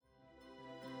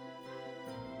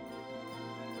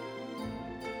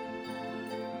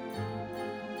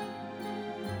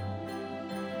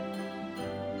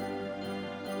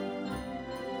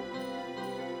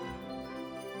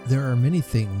There are many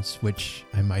things which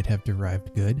I might have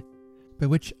derived good, by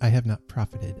which I have not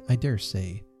profited, I dare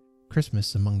say,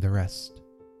 Christmas among the rest.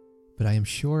 But I am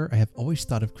sure I have always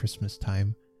thought of Christmas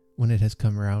time, when it has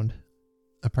come round,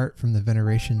 apart from the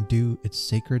veneration due its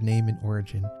sacred name and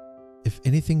origin, if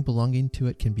anything belonging to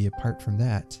it can be apart from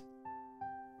that,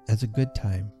 as a good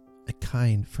time, a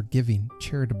kind, forgiving,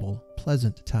 charitable,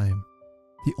 pleasant time,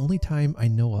 the only time I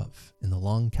know of in the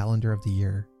long calendar of the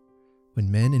year, when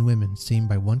men and women seem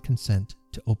by one consent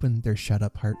to open their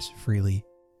shut-up hearts freely,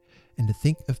 and to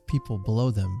think of people below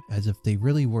them as if they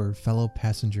really were fellow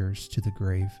passengers to the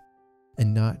grave,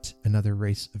 and not another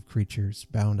race of creatures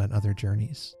bound on other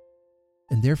journeys.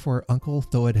 And therefore, Uncle,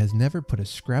 though it has never put a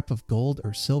scrap of gold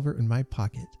or silver in my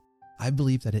pocket, I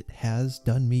believe that it has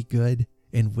done me good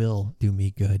and will do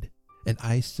me good. And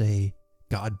I say,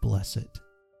 God bless it.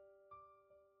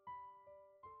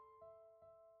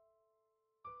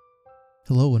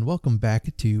 Hello and welcome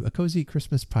back to A Cozy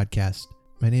Christmas Podcast.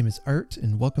 My name is Art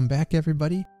and welcome back,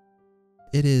 everybody.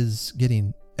 It is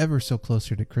getting ever so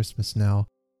closer to Christmas now.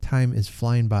 Time is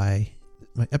flying by.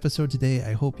 My episode today,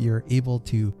 I hope you're able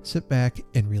to sit back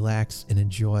and relax and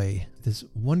enjoy this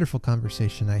wonderful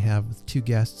conversation I have with two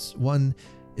guests. One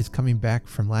is coming back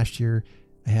from last year.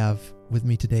 I have with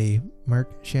me today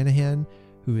Mark Shanahan,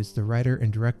 who is the writer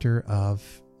and director of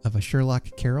a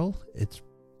Sherlock Carol. It's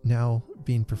now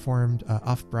being performed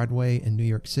off Broadway in New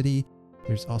York City.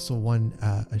 There's also one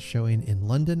a showing in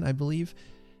London, I believe.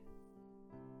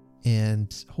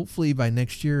 And hopefully by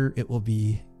next year, it will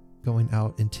be going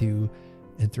out into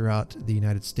and throughout the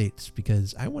United States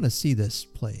because I want to see this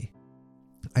play.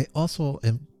 I also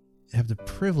have the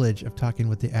privilege of talking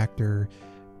with the actor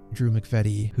Drew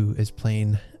McVety, who is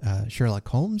playing Sherlock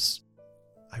Holmes.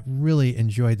 I really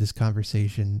enjoyed this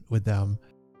conversation with them.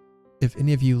 If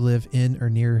any of you live in or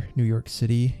near New York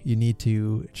City, you need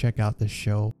to check out this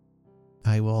show.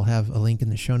 I will have a link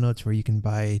in the show notes where you can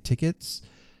buy tickets.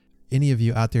 Any of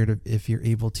you out there, if you're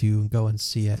able to go and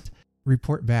see it,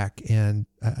 report back, and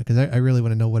because I really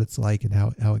want to know what it's like and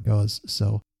how it goes.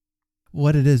 So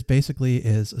what it is basically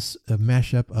is a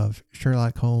mashup of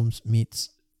Sherlock Holmes meets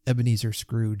Ebenezer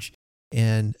Scrooge,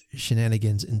 and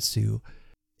shenanigans ensue.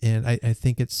 And I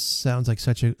think it sounds like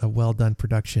such a well-done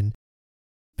production.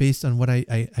 Based on what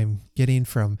I'm getting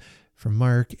from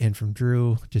Mark and from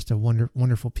Drew, just a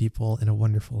wonderful people and a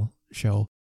wonderful show.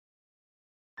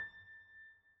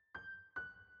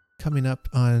 Coming up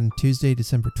on Tuesday,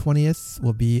 December 20th,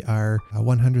 will be our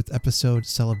 100th episode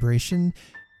celebration.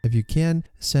 If you can,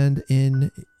 send in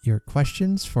your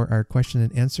questions for our question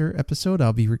and answer episode.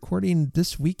 I'll be recording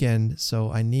this weekend,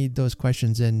 so I need those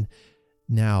questions in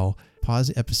now. Pause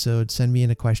the episode, send me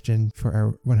in a question for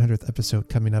our 100th episode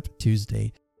coming up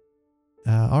Tuesday.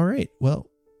 All right, well,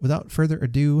 without further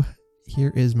ado,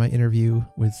 here is my interview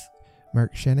with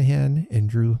Mark Shanahan and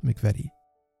Drew McVety.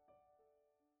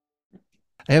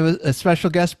 I have a special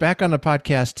guest back on the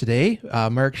podcast today,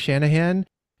 Mark Shanahan,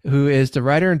 who is the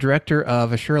writer and director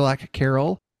of A Sherlock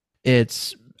Carol.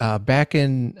 It's back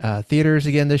in theaters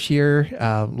again this year,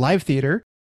 live theater,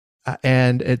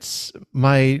 and it's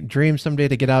my dream someday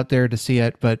to get out there to see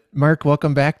it. But Mark,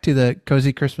 welcome back to the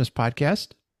Cozy Christmas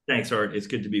Podcast. Thanks, Art. It's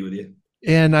good to be with you.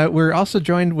 And we're also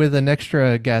joined with an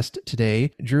extra guest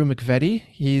today, Drew McVety.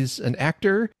 He's an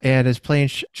actor and is playing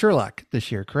Sherlock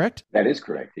this year, correct? That is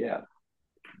correct, yeah.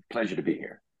 Pleasure to be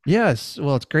here. Yes,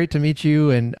 well, it's great to meet you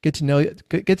and get to know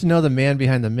the man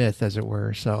behind the myth, as it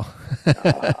were. So,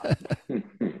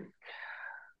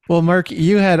 well, Mark,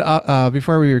 you had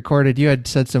before we recorded, you had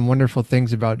said some wonderful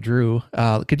things about Drew.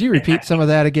 Could you repeat some of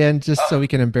that again, just so we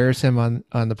can embarrass him on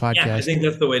the podcast? Yeah, I think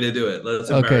that's the way to do it. Let's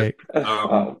okay.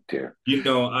 Oh dear. You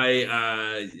know,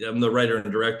 I am the writer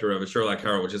and director of A Sherlock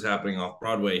Carol, which is happening off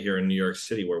Broadway here in New York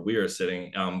City, where we are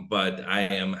sitting. But I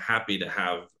am happy to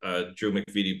have Drew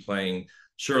McVety playing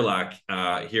Sherlock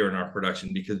here in our production,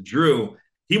 because Drew,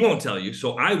 he won't tell you,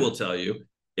 so I will tell you,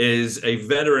 is a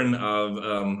veteran of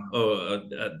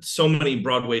so many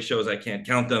Broadway shows, I can't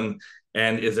count them,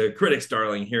 and is a critic's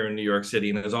darling here in New York City,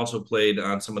 and has also played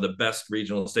on some of the best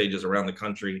regional stages around the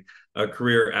country, a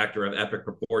career actor of epic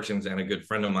proportions and a good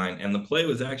friend of mine. And the play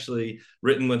was actually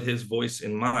written with his voice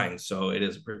in mind, so it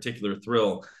is a particular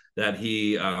thrill that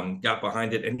he got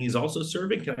behind it. And he's also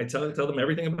serving, can I tell them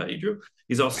everything about you, Drew?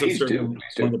 He's also serving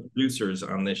one of the producers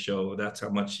on this show. That's how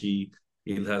much he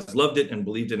has loved it and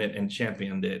believed in it and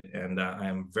championed it. And I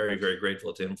am very, very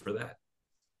grateful to him for that.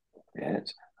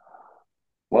 Yes.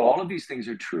 Well, all of these things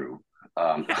are true.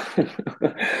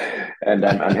 And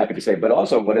I'm happy to say, but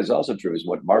also what is also true is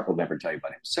what Mark will never tell you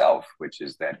about himself, which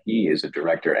is that he is a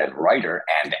director and writer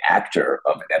and actor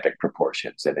of epic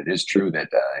proportions. And it is true that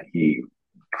he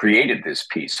created this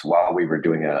piece while we were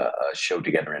doing a show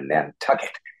together in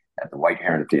Nantucket at the White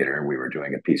Heron Theater. We were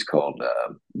doing a piece called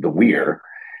The Weir.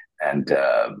 And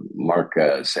Mark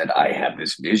said, I have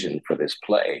this vision for this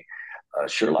play,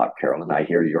 Sherlock, Carol, and I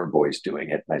hear your voice doing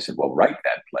it. And I said, well, write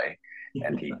that play.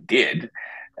 And he did.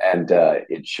 And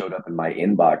it showed up in my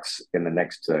inbox in the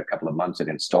next couple of months in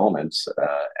installments.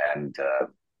 And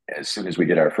as soon as we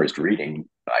did our first reading,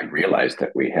 I realized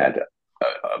that we had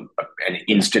an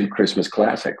instant Christmas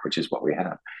classic, which is what we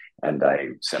have. And I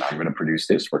said, I'm going to produce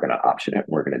this. We're going to option it.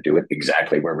 We're going to do it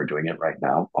exactly where we're doing it right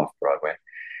now, off Broadway.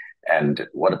 And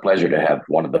what a pleasure to have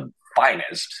one of the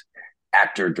finest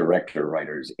actor, director,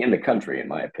 writers in the country, in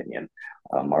my opinion.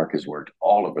 Mark has worked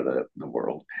all over the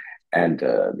world and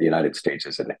the United States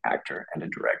as an actor and a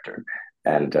director,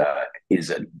 and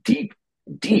is a deep,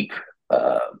 deep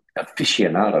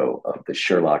aficionado of the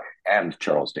Sherlock and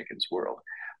Charles Dickens world,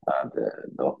 the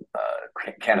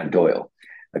Conan Doyle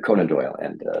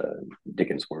and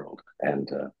Dickens world. And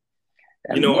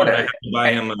you know what? I had to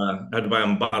buy him. I had to buy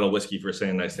him a bottle of whiskey for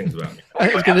saying nice things about me.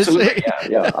 I was going to say,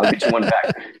 yeah. I'll get you one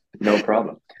back. No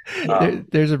problem.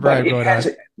 There's a bribe going on.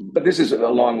 But this is a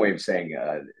long way of saying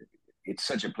it's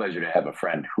such a pleasure to have a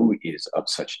friend who is of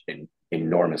such an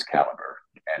enormous caliber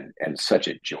and such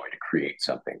a joy to create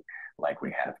something like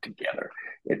we have together.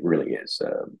 It really is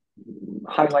a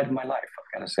highlight of my life.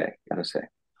 I've got to say.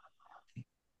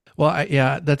 Well,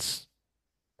 it's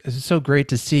so great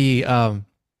to see.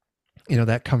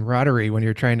 That camaraderie when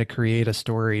you're trying to create a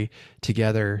story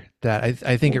together, that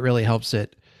I think it really helps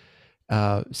it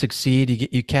succeed.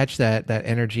 You catch that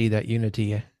energy, that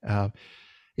unity, and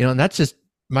that's just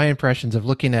my impressions of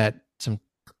looking at some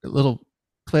little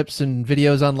clips and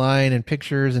videos online and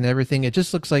pictures and everything. It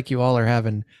just looks like you all are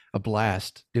having a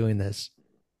blast doing this.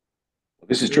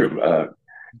 This is true.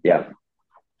 Yeah.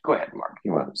 Go ahead, Mark.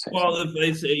 You want to say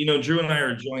something? Drew and I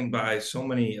are joined by so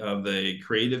many of the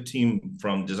creative team,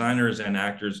 from designers and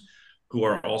actors who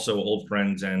are also old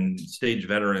friends and stage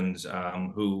veterans,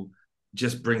 who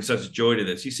just bring such joy to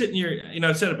this. You sit in your,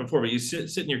 I've said it before, but you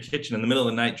sit in your kitchen in the middle of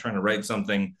the night trying to write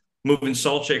something, moving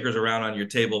salt shakers around on your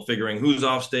table, figuring who's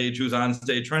off stage, who's on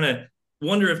stage, trying to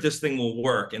wonder if this thing will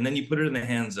work. And then you put it in the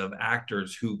hands of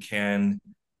actors who can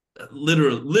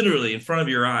literally in front of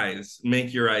your eyes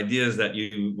make your ideas that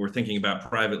you were thinking about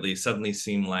privately suddenly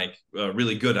seem like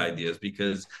really good ideas,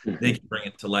 because they can bring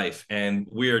it to life. And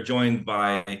we are joined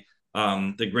by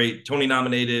the great Tony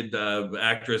nominated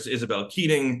actress Isabel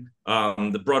Keating,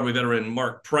 the Broadway veteran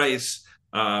Mark Price.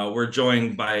 We're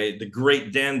joined by the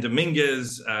great Dan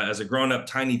Dominguez as a grown-up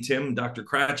Tiny Tim, Dr.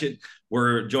 Cratchit.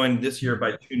 We're joined this year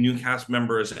by two new cast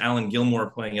members, Alan Gilmore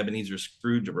playing Ebenezer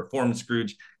Scrooge, a reformed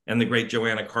Scrooge, and the great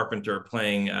Joanna Carpenter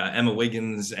playing Emma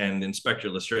Wiggins and Inspector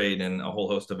Lestrade, and a whole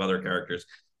host of other characters.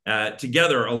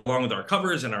 Together, along with our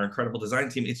covers and our incredible design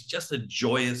team, it's just a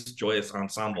joyous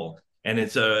ensemble. And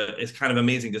it's kind of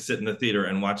amazing to sit in the theater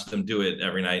and watch them do it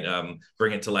every night,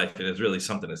 bring it to life. It is really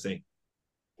something to see.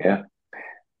 Yeah.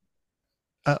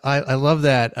 I love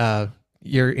that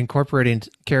you're incorporating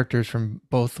characters from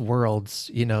both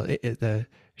worlds, the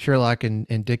Sherlock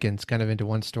and Dickens kind of into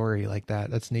one story like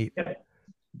that. That's neat. Yeah.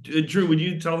 Drew, would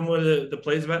you tell them what the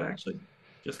play's about, actually?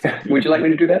 Would you like me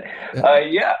to do that?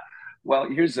 Yeah. Well,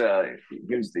 here's what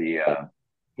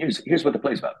the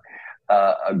play's about.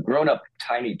 A grown-up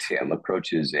Tiny Tim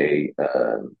approaches we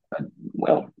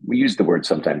use the word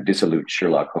sometimes, dissolute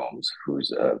Sherlock Holmes,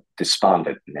 who's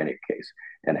despondent in any case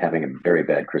and having a very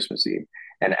bad Christmas Eve,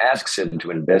 and asks him to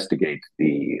investigate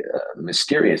the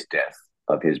mysterious death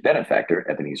of his benefactor,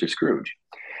 Ebenezer Scrooge.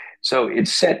 So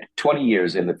it's set 20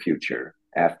 years in the future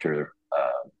after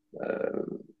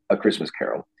A Christmas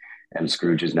Carol, and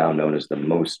Scrooge is now known as the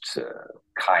most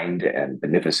kind and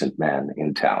beneficent man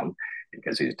in town,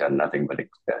 because he's done nothing but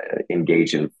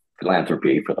engage in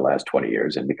philanthropy for the last 20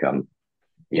 years and become,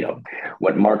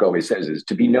 what Mark always says is,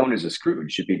 to be known as a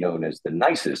Scrooge should be known as the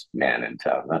nicest man in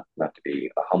town, not to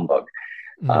be a humbug.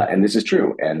 And this is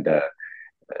true. And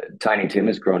Tiny Tim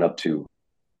has grown up to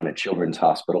run a children's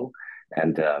hospital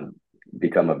and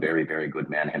become a very, very good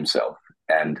man himself.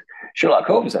 And Sherlock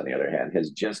Holmes, on the other hand, has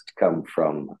just come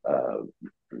from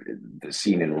the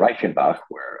scene in Reichenbach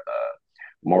where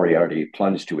Moriarty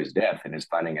plunged to his death and is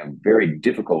finding a very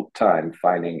difficult time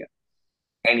finding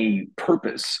any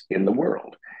purpose in the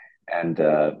world, and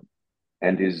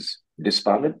is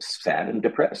despondent, sad, and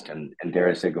depressed, and dare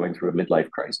I say, going through a midlife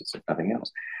crisis, if nothing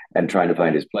else, and trying to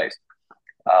find his place.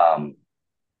 And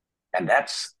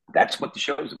that's what the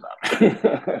show's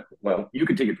about. Well, you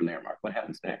can take it from there, Mark. What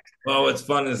happens next? Well, what's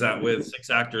fun is that with 6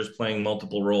 actors playing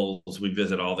multiple roles, we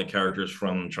visit all the characters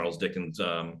from Charles Dickens'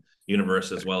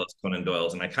 universe as well as Conan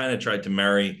Doyle's. And I kind of tried to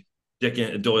marry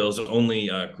Doyle's only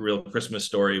real Christmas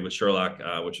story with Sherlock,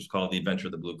 which was called The Adventure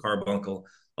of the Blue Carbuncle,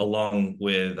 along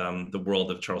with the world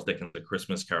of Charles Dickens' A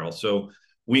Christmas Carol. So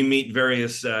we meet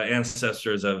various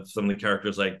ancestors of some of the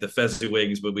characters like the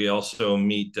Fezziwigs, but we also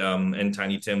meet and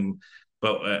Tiny Tim,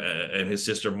 and his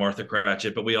sister Martha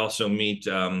Cratchit. But we also meet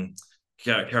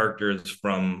characters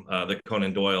from the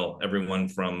Conan Doyle, everyone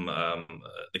from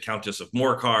the Countess of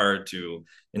Morcar to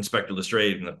Inspector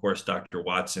Lestrade, and of course Dr.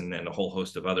 Watson and a whole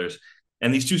host of others.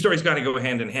 And these two stories got to go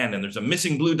hand in hand. And there's a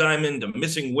missing blue diamond, a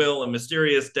missing will, a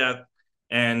mysterious death,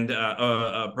 and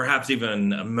perhaps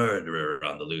even a murderer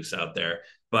on the loose out there.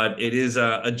 But it is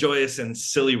a joyous and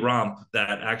silly romp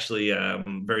that actually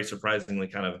very surprisingly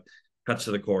kind of cuts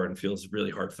to the core and feels really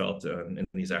heartfelt in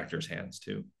these actors' hands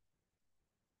too.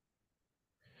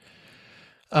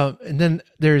 And then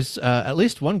there's at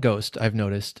least one ghost I've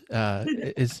noticed.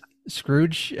 Is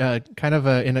Scrooge kind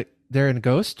of they're in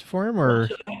ghost form, or?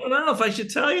 I don't know if I should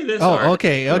tell you this. Oh,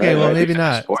 okay. Well, maybe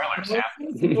not. Spoilers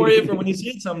for you for when you see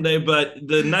it someday. But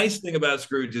the nice thing about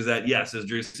Scrooge is that, yes, as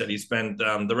Drew said, he spent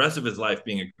the rest of his life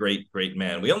being a great, great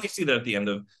man. We only see that at the end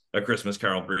of A Christmas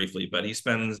Carol briefly, but he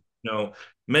spends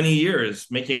many years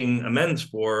making amends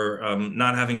for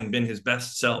not having been his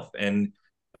best self and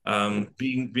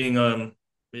being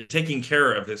taking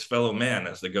care of his fellow man,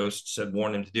 as the ghosts had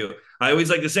warned him to do. I always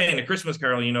like to say in A Christmas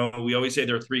Carol, we always say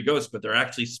there are three ghosts, but they're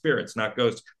actually spirits, not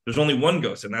ghosts. There's only one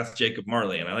ghost, and that's Jacob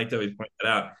Marley. And I like to always point that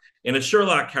out. In A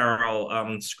Sherlock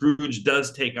Carol, Scrooge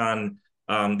does take on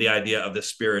the idea of the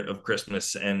spirit of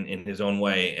Christmas and in his own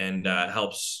way, and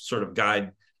helps sort of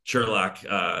guide Sherlock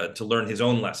to learn his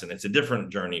own lesson. It's a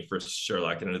different journey for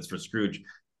Sherlock than it is for Scrooge.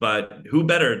 But who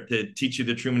better to teach you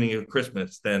the true meaning of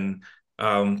Christmas than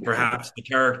perhaps the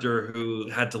character who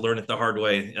had to learn it the hard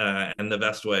way and the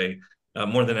best way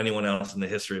more than anyone else in the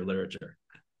history of literature.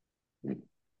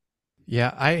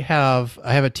 Yeah, I have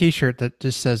a T-shirt that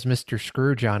just says Mr.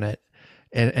 Scrooge on it,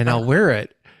 and I'll wear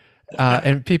it.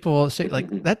 And people will say, like,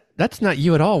 that's not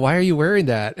you at all. Why are you wearing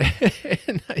that?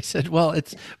 And I said, well,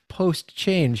 it's post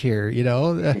change here,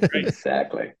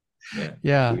 Exactly.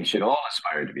 Yeah. We should all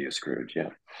aspire to be a Scrooge. Yeah.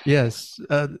 Yes.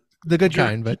 The good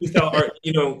kind, but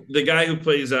the guy who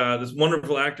plays this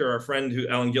wonderful actor, our friend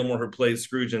Alan Gilmore, who plays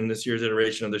Scrooge in this year's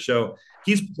iteration of the show,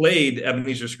 he's played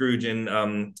Ebenezer Scrooge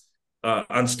on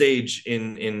stage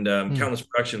in countless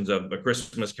productions of A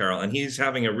Christmas Carol, and he's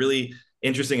having a really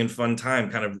interesting and fun time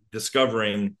kind of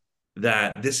discovering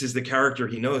that this is the character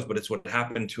he knows, but it's what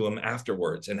happened to him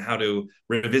afterwards and how to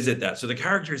revisit that. So the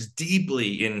character is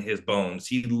deeply in his bones.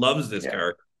 He loves this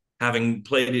character, having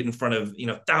played it in front of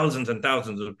thousands and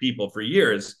thousands of people for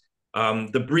years.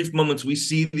 The brief moments we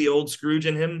see the old Scrooge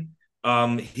in him,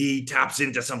 he taps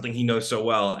into something he knows so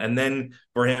well. And then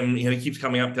for him, he keeps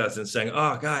coming up to us and saying,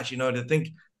 oh gosh, to think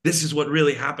this is what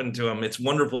really happened to him. It's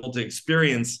wonderful to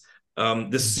experience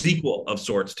this sequel of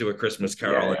sorts to A Christmas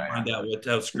Carol and find out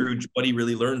how Scrooge, what he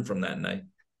really learned from that night.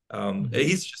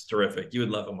 He's just terrific. You would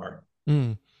love him, Mark.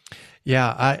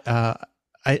 Yeah,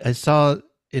 I saw,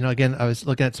 again, I was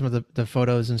looking at some of the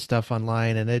photos and stuff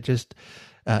online, and it just,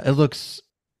 it looks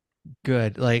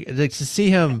good. Like to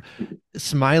see him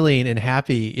smiling and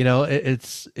happy,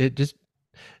 it's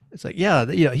like,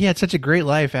 he had such a great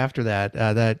life after that,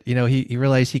 that, he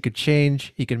realized he could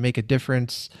change, he could make a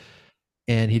difference,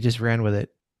 and he just ran with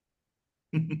it.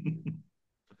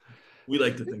 We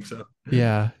like to think so.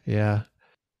 Yeah.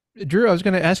 Drew, I was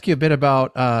going to ask you a bit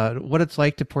about what it's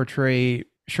like to portray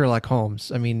Sherlock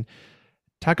Holmes. I mean,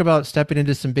 talk about stepping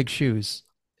into some big shoes,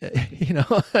 Yeah,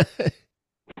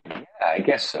 I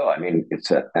guess so. I mean,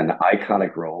 it's an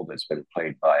iconic role that's been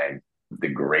played by the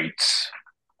greats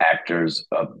actors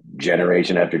of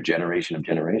generation after generation of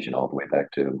generation, all the way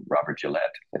back to Robert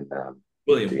Gillette and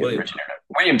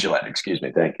William Gillette. Excuse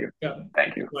me. Thank you. Yeah.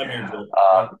 Thank you.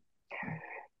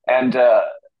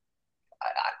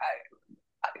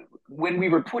 When we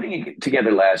were putting it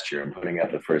together last year and putting it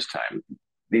up the first time,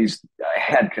 I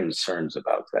had concerns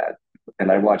about that,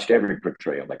 and I watched every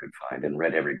portrayal I could find and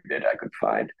read every bit I could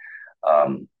find.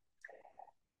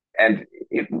 And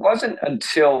it wasn't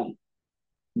until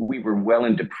we were well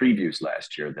into previews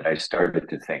last year that I started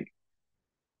to think,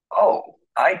 oh,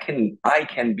 I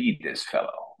can be this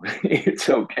fellow. It's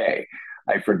okay.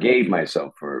 I forgave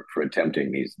myself for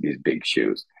attempting these big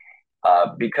shoes,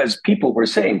 because people were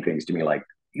saying things to me like,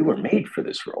 you were made for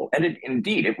this role. And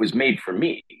indeed, it was made for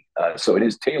me. So it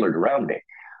is tailored around me.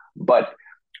 But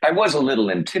I was a little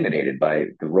intimidated by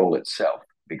the role itself,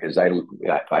 because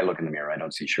if I look in the mirror, I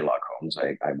don't see Sherlock Holmes.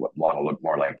 I want to look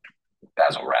more like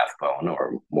Basil Rathbone,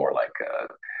 or more like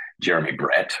Jeremy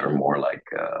Brett or more like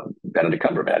Benedict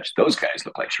Cumberbatch. Those guys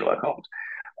look like Sherlock Holmes.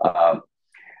 Um,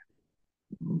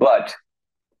 but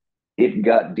it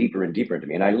got deeper and deeper into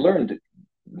me. And I learned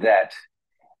that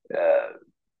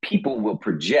people will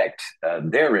project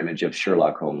their image of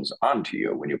Sherlock Holmes onto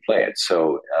you when you play it.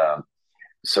 So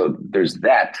there's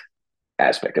that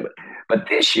aspect of it. But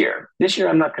this year,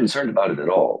 I'm not concerned about it at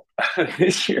all.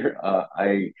 This year,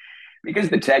 because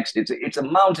the text, it's a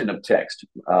mountain of text.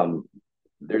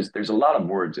 There's a lot of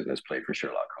words in this play for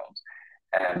Sherlock Holmes.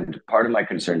 And part of my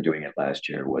concern doing it last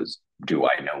year was, do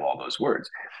I know all those words?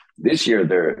 This year,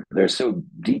 they're so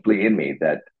deeply in me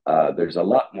that there's a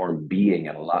lot more being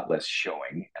and a lot less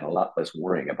showing and a lot less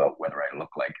worrying about whether I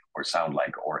look like or sound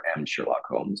like or am Sherlock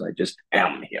Holmes. I just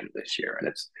am him this year,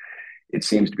 and it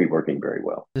seems to be working very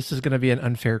well. This is going to be an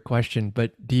unfair question,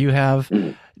 but do you have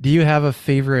a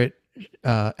favorite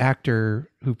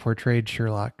actor who portrayed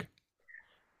Sherlock?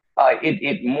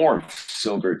 It morphs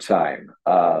over time.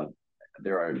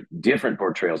 There are different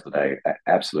portrayals that I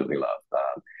absolutely love.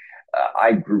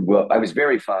 I grew up, I was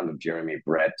very fond of Jeremy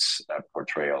Brett's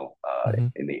portrayal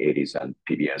in the 80s on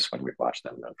PBS when we watched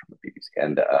them from the BBC.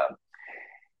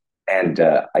 And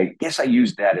I guess I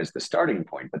used that as the starting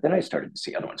point, but then I started to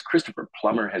see other ones. Christopher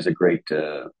Plummer has a great,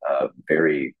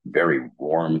 very, very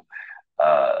warm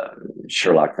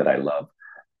Sherlock that I love.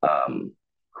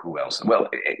 Who else? Well,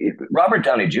 Robert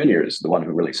Downey Jr. is the one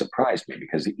who really surprised me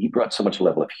because he brought so much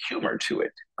level of humor to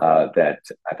it that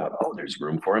I thought, oh, there's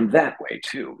room for him that way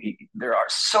too. There are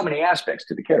so many aspects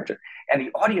to the character, and the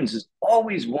audience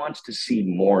always wants to see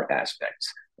more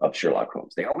aspects of Sherlock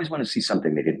Holmes. They always want to see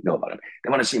something they didn't know about him. They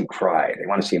want to see him cry. They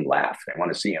want to see him laugh. They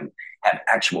want to see him have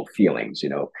actual feelings.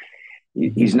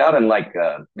 He's not unlike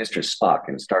Mr. Spock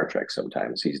in Star Trek.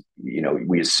 Sometimes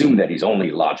we assume that he's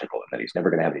only logical and that he's never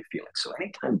going to have any feelings. So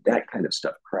anytime that kind of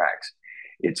stuff cracks,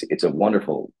 it's a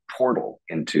wonderful portal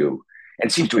into, and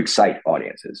seems to excite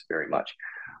audiences very much.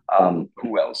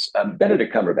 Who else?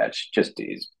 Benedict Cumberbatch just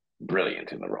is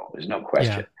brilliant in the role. There's no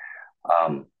question.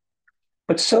 Yeah.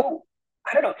 But so,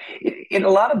 I don't know, in a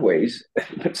lot a ways,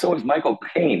 but so is Michael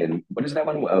Caine. And what is that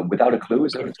one? Without a Clue?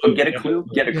 Is that what it's Get a Clue?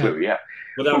 Get a Clue, yeah.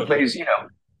 Who plays,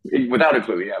 Without a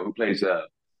Clue, yeah. Who plays, a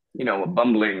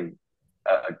bumbling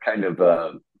kind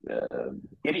of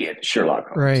idiot Sherlock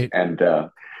Holmes. Right. And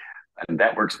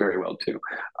that works very well, too.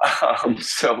 I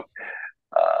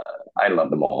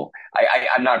love them all.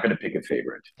 I'm not going to pick a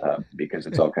favorite because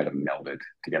it's all kind of melded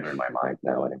together in my mind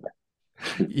now anyway.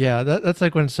 Yeah, that's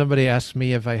like when somebody asks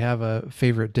me if I have a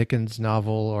favorite Dickens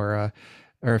novel or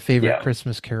a favorite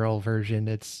Christmas Carol version.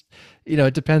 It's,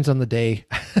 it depends on the day.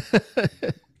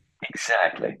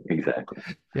 Exactly.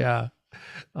 Yeah.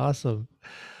 Awesome.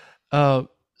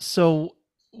 So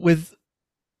with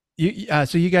you,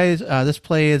 so you guys, this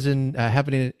play is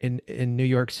happening in New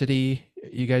York City.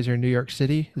 You guys are in New York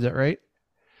City. Is that right?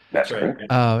 That's right.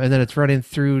 And then it's running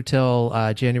through till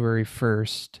January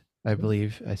 1st. I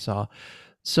believe I saw.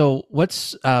 So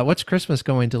what's Christmas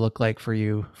going to look like for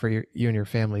you and your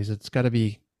families? It's got to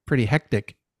be pretty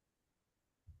hectic.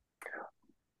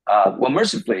 Well,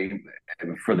 mercifully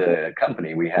for the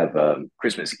company, we have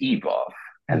Christmas Eve off,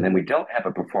 and then we don't have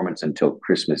a performance until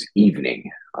Christmas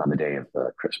evening on the day of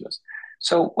Christmas.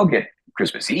 So we'll get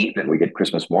Christmas Eve, and we get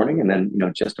Christmas morning, and then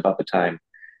just about the time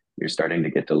you're starting to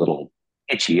get a little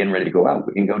itchy and ready to go out,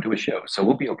 we can go to a show. So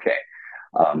we'll be okay.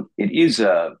 It is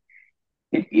a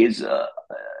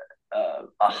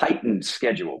heightened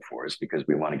schedule for us because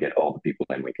we want to get all the people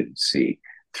in we can see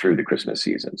through the Christmas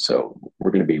season. So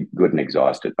we're going to be good and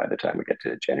exhausted by the time we get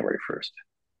to January 1st.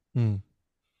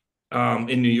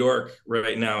 In New York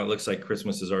right now, it looks like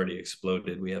Christmas has already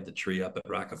exploded. We have the tree up at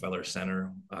Rockefeller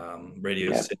Center.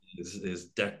 Radio City is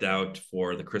decked out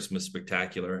for the Christmas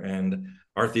spectacular, and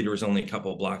our theater is only a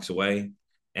couple of blocks away.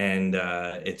 And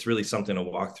it's really something to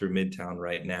walk through Midtown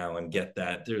right now and get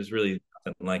that. There's really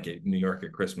nothing like it. New York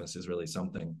at Christmas is really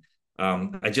something.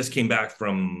 I just came back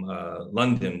from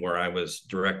London, where I was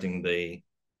directing the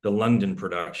London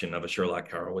production of A Sherlock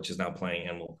Carol, which is now playing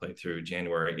and will play through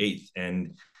January 8th.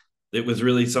 And it was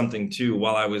really something, too,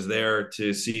 while I was there,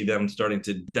 to see them starting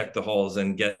to deck the halls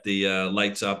and get the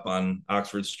lights up on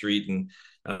Oxford Street and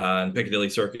Piccadilly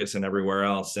Circus and everywhere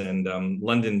else. And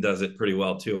London does it pretty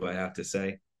well, too, I have to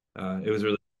say. It was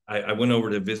really, I went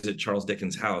over to visit Charles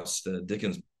Dickens' house, the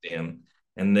Dickens Museum,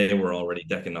 and they were already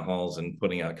decking the halls and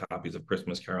putting out copies of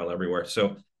Christmas Carol everywhere.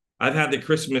 So I've had the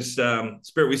Christmas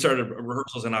spirit. We started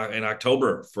rehearsals in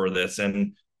October for this.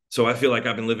 And so I feel like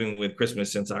I've been living with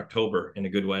Christmas since October in a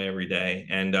good way every day.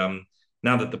 And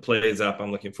now that the play is up,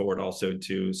 I'm looking forward also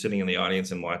to sitting in the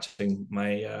audience and watching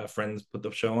my friends put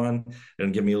the show on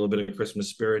and give me a little bit of Christmas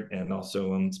spirit, and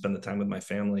also spend the time with my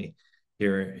family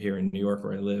here in New York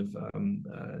where I live,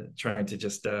 trying to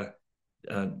just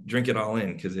drink it all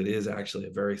in, because it is actually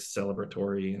a very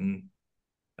celebratory and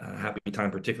happy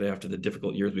time, particularly after the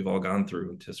difficult years we've all gone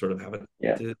through, to sort of have it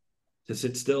to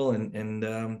sit still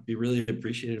and be really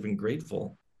appreciative and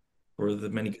grateful for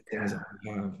the many good things that we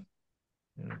have.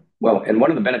 Yeah. Well, and one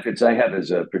of the benefits I have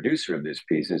as a producer of this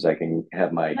piece is I can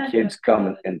have my kids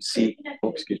come and see.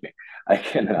 Oh, excuse me. I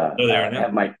can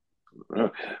have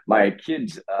my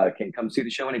kids can come see the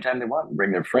show anytime they want and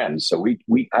bring their friends. So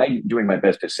I'm doing my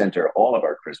best to center all of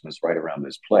our Christmas right around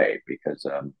this play, because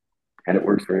and it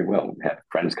works very well. Have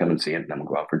friends come and see it, and then we'll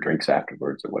go out for drinks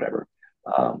afterwards or whatever.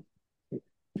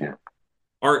 Yeah.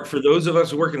 Art, for those of us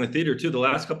who work in the theater too, the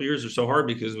last couple of years are so hard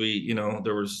because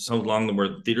there was so long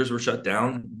where theaters were shut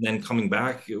down. Then coming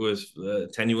back, it was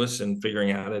tenuous and figuring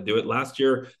out how to do it. Last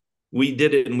year, we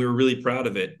did it and we were really proud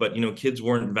of it. But kids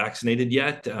weren't vaccinated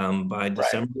yet by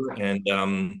December,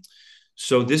 and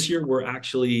so this year we're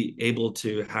actually able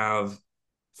to have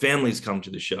families come to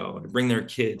the show and bring their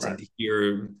kids and to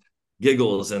hear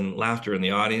giggles and laughter in the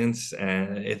audience,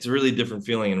 and it's a really different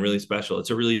feeling and really special.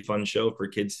 It's a really fun show for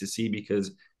kids to see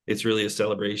because it's really a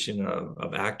celebration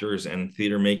of actors and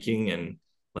theater making, and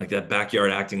like that backyard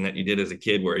acting that you did as a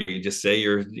kid where you just say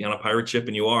you're on a pirate ship,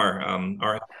 and you are.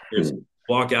 Our actors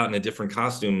walk out in a different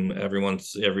costume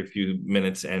every few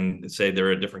minutes and say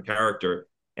they're a different character,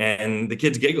 and the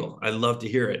kids giggle. I love to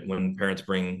hear it when parents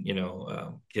bring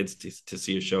kids to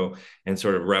see a show and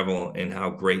sort of revel in how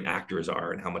great actors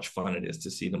are and how much fun it is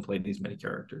to see them play these many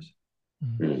characters.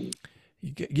 And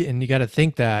you got to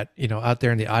think that out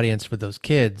there in the audience with those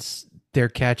kids, they're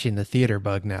catching the theater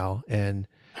bug now, and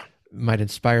might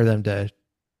inspire them to,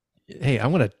 hey, I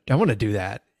want to do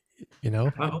that.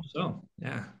 I hope so.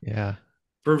 Yeah.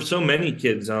 For so many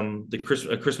kids, a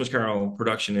Christmas Carol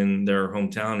production in their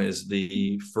hometown is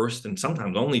the first and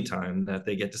sometimes only time that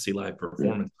they get to see live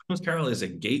performance. Christmas Carol is a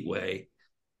gateway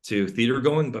to theater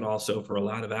going, but also for a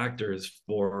lot of actors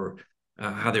for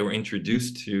how they were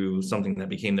introduced to something that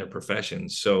became their profession.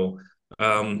 So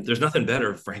there's nothing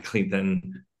better, frankly,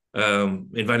 than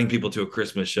inviting people to a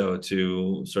Christmas show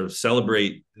to sort of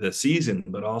celebrate the season,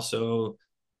 but also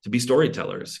to be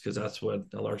storytellers, because that's what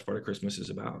a large part of Christmas is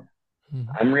about.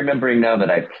 I'm remembering now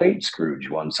that I played Scrooge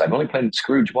once. I've only played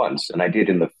Scrooge once, and I did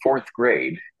in the 4th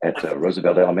grade at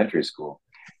Roosevelt Elementary School.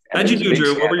 How'd you do,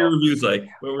 Drew? What were your reviews like?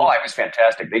 Oh, it was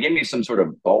fantastic. They gave me some sort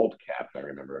of bald cap, I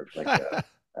remember.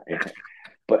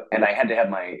 And I had to have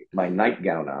my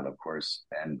nightgown on, of course.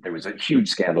 And there was a huge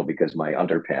scandal because my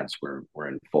underpants were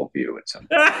in full view at some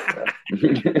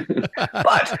point.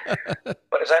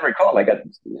 But as I recall, I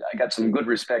got some good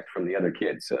respect from the other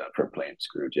kids for playing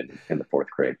Scrooge in the 4th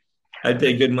grade. I'd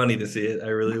pay good money to see it. I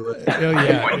really would. Oh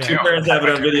yeah. My parents have it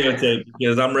on videotape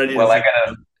because I'm ready. I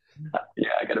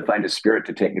gotta find a spirit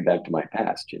to take me back to my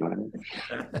past. You know what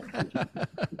I mean?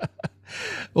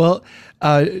 Well,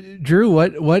 Drew,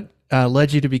 what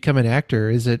led you to become an actor?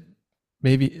 Is it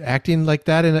maybe acting like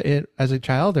that as a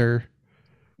child, or?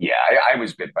 Yeah, I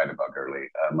was bit by the bug early.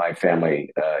 My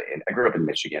family, I grew up in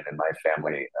Michigan, and my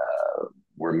family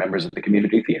were members of the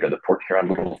community theater, the Port Huron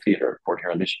Little Theater, Port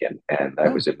Huron, Michigan. And I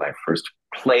was in my first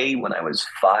play when I was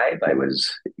 5. I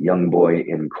was a young boy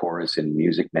in chorus in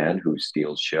Music Man Who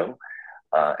Steals Show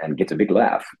and gets a big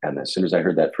laugh. And as soon as I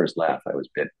heard that first laugh, I was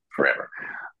bit forever.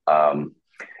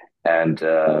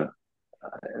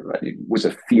 It was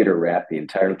a theater rat the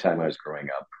entire time I was growing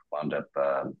up. Wound up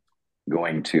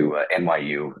going to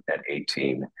NYU at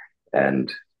 18,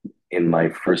 and in my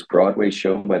first Broadway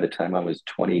show by the time I was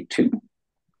 22,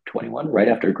 21, right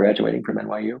after graduating from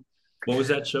NYU. What was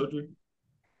that show, Drew?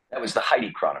 That was the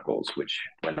Heidi Chronicles, which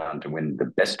went on to win the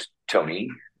best Tony,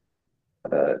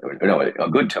 a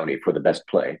good Tony for the best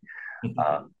play,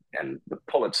 and the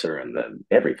Pulitzer and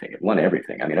everything. It won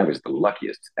everything. I mean, I was the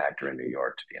luckiest actor in New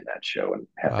York to be in that show and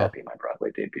have that be my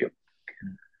Broadway debut.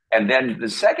 And then the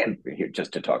second, here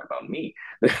just to talk about me,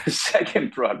 the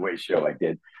second Broadway show I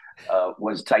did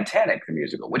was Titanic, the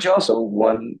musical, which also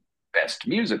won Best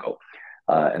Musical.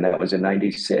 And that was in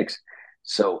 96.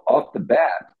 So off the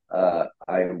bat,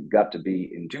 I got to be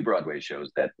in 2 Broadway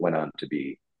shows that went on to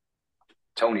be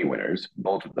Tony winners,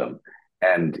 both of them,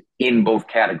 and in both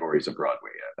categories of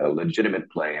Broadway, a legitimate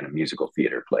play and a musical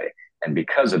theater play. And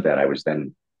because of that, I was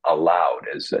then allowed,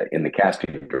 as in the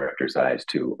casting director's eyes,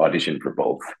 to audition for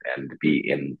both and be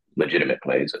in legitimate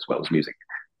plays as well as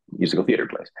musical theater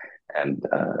plays. And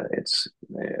it's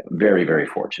very, very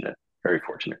fortunate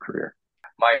career.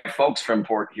 My folks from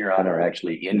Port Huron are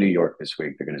actually in New York this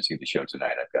week. They're going to see the show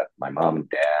tonight. I've got my mom and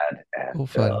dad Oh, and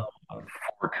fun.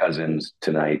 4 cousins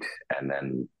tonight, and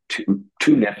then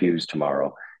two nephews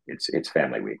tomorrow. It's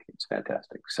family week. It's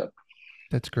fantastic. So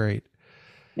That's great.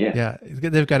 yeah, Yeah,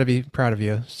 they've got to be proud of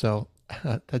you. So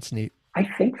that's neat. I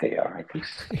think they are. I think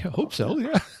so. I hope so.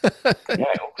 Yeah. Yeah,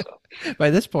 I hope so. By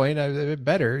this point, I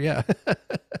better. Yeah.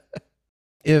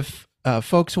 If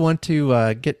folks want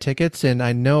to get tickets, and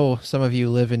I know some of you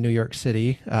live in New York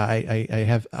City, I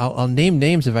have. I'll name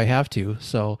names if I have to.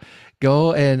 So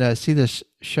go and see this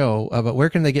show. But where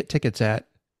can they get tickets at?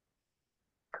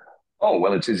 Oh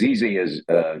well, it's as easy as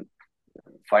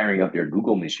firing up your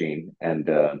Google machine and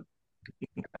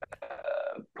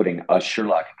putting a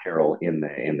Sherlock Carol in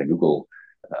the Google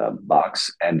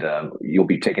box, and you'll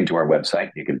be taken to our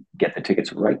website. You can get the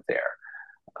tickets right there.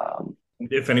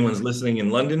 If anyone's listening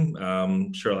in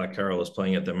London, Sherlock Carroll is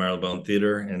playing at the Marylebone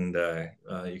Theatre, and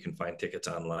you can find tickets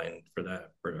online for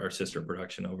that, for our sister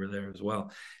production over there as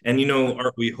well. And, you know,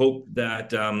 Art, we hope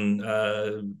that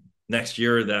next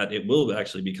year that it will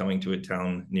actually be coming to a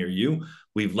town near you.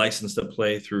 We've licensed a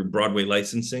play through Broadway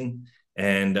Licensing,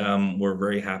 and we're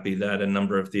very happy that a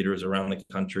number of theaters around the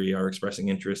country are expressing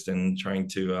interest in trying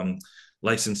to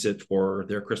license it for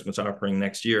their Christmas offering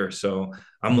next year. So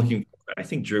I'm looking, I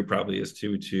think Drew probably is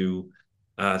too, to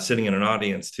sitting in an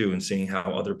audience too and seeing how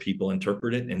other people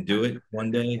interpret it and do it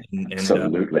one day. And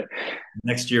Absolutely.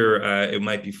 Next year, it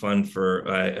might be fun for,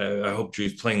 I hope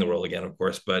Drew's playing the role again, of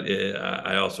course, but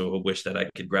I also wish that I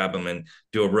could grab him and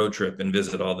do a road trip and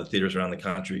visit all the theaters around the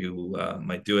country who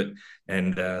might do it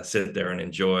and sit there and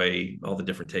enjoy all the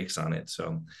different takes on it.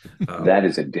 So that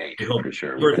is a date for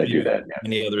sure. We're going to do that. Yeah.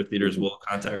 Many other theaters will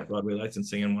contact Broadway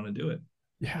Licensing and want to do it.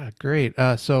 Yeah, great.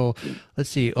 So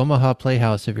let's see, Omaha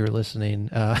Playhouse, if you're listening,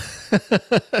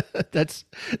 that's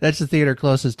the theater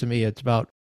closest to me. It's about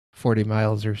 40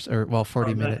 miles or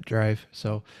 40-minute drive.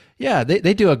 So yeah,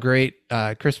 they do a great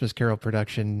Christmas Carol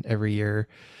production every year.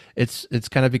 It's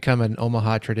kind of become an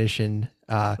Omaha tradition.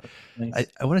 Nice.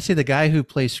 I want to say the guy who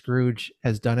plays Scrooge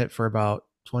has done it for about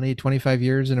 25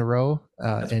 years in a row.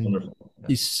 And wonderful.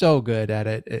 He's so good at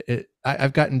it.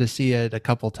 I've gotten to see it a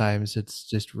couple times. It's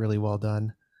just really well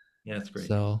done. Yeah, it's great.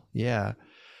 So yeah.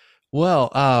 Well,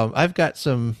 I've got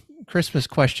some Christmas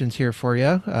questions here for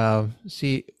you.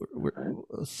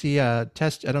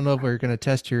 Test. I don't know if we're going to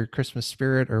test your Christmas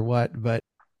spirit or what, but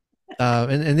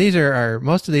and these are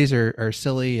most of these are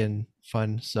silly and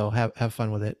fun. So have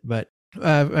fun with it. But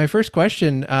my first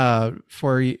question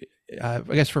for you, I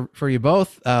guess for you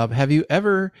both, have you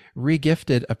ever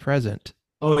regifted a present?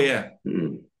 Oh yeah.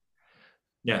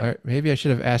 Yeah. Or maybe I should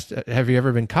have asked, have you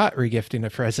ever been caught regifting a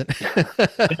present?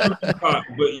 But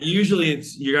usually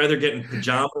you're either getting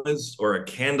pajamas or a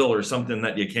candle or something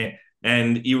that you can't,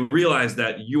 and you realize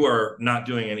that you are not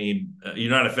doing you're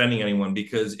not offending anyone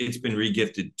because it's been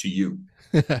regifted to you.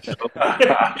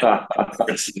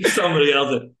 Somebody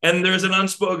else. And there's an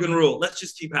unspoken rule. Let's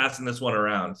just keep passing this one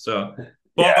around. So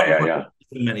yeah.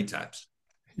 Many times.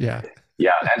 Yeah.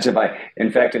 Yeah.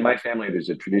 In fact, in my family, there's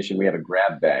a tradition. We have a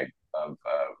grab bag of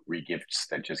regifts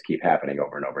that just keep happening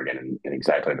over and over again in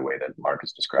exactly the way that Mark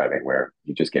is describing, where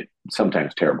you just get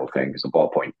sometimes terrible things, a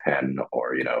ballpoint pen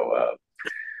or,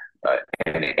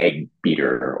 an egg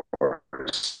beater or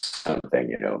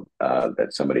something, that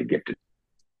somebody gifted.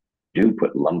 Do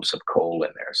put lumps of coal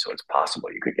in there, so it's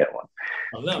possible you could get one.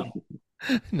 Oh, no.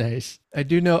 Nice. I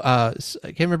do know, I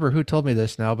can't remember who told me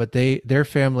this now, but their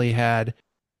family had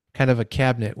kind of a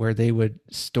cabinet where they would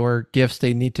store gifts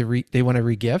they want to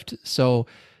regift. So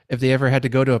if they ever had to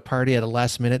go to a party at the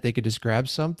last minute, they could just grab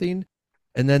something.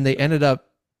 And then they ended up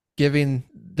giving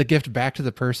the gift back to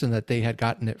the person that they had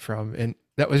gotten it from. And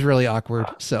that was really awkward.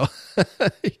 So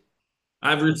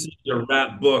I've received a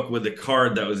wrap book with a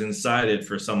card that was inside it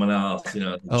for someone else.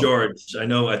 George, I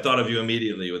know I thought of you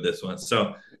immediately with this one.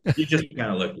 So you just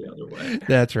kind of look the other way.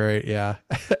 That's right. Yeah.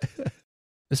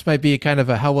 This might be kind of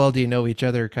a how well do you know each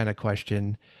other kind of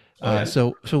question.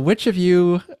 So which of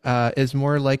you is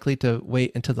more likely to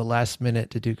wait until the last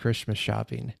minute to do Christmas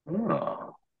shopping?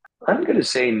 Oh, I'm going to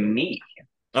say me.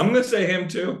 I'm going to say him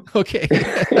too. Okay.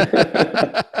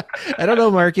 I don't know,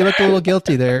 Mark. You look a little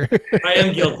guilty there. I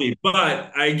am guilty,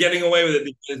 but I'm getting away with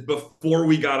it because before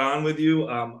we got on with you,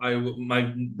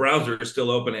 my browser is still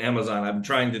open at Amazon. I'm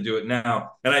trying to do it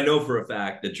now. And I know for a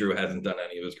fact that Drew hasn't done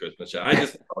any of his Christmas shopping.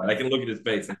 I can look at his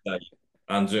face and tell you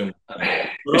on Zoom. But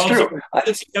it's also, true. I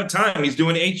just have time. He's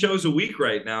doing 8 shows a week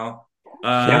right now.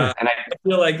 Yeah, and I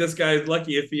feel like this guy's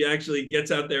lucky if he actually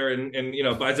gets out there and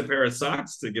buys a pair of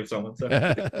socks to give someone. So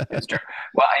it's true.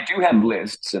 Well, I do have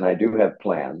lists and I do have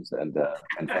plans, and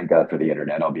thank God for the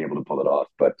internet, I'll be able to pull it off.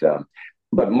 But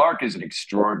Mark is an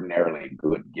extraordinarily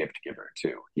good gift giver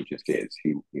too. He just is.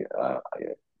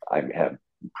 I have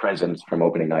presents from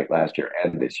opening night last year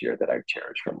and this year that I've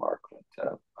cherished from Mark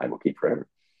that I will keep forever.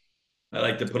 I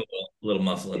like to put a little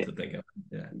muscle into thinking.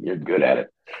 Yeah, you're good at it.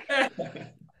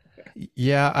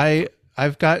 Yeah,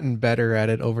 I've gotten better at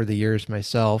it over the years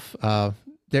myself.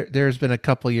 There's been a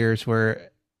couple years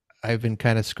where I've been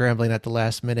kind of scrambling at the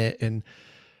last minute, and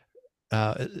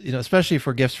especially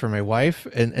for gifts for my wife,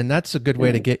 and that's a good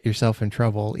way to get yourself in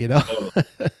trouble,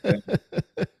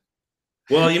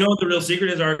 Well, you know what the real secret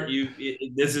is, Art?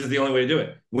 This is the only way to do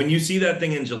it. When you see that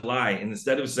thing in July, and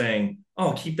instead of saying,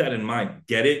 "Oh, keep that in mind,"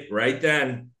 get it right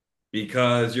then,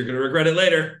 because you're going to regret it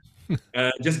later.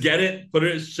 Just get it,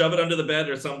 shove it under the bed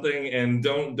or something, and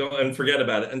don't and forget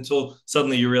about it until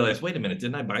suddenly you realize, wait a minute,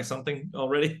 didn't I buy something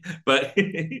already? But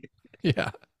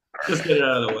yeah, just get it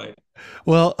out of the way.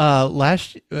 Well,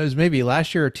 it was maybe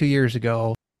last year or 2 years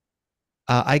ago.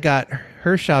 I got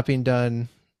her shopping done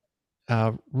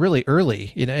really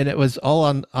early, and it was all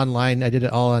online. I did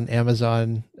it all on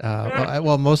Amazon.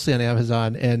 Well, mostly on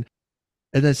Amazon, and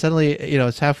then suddenly,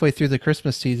 it's halfway through the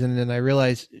Christmas season, and I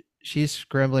realized she's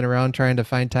scrambling around trying to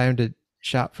find time to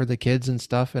shop for the kids and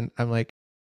stuff. And I'm like,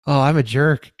 oh, I'm a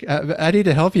jerk. I need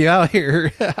to help you out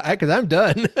here because I'm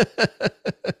done.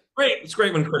 Great. It's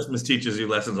great when Christmas teaches you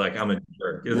lessons like I'm a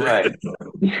jerk. Right.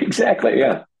 Exactly.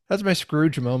 Yeah. That's my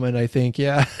Scrooge moment, I think.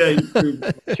 Yeah. Sure.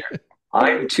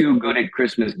 I'm too good at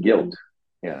Christmas guilt.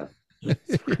 Yeah.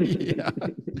 Yeah.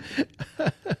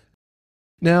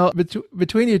 Now,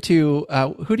 between you two,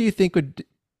 who do you think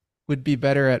would be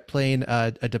better at playing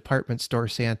a department store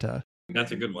Santa?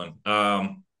 That's a good one.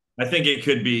 I think it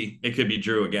could be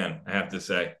Drew again, I have to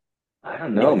say. I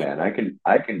don't know, man. I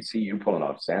can see you pulling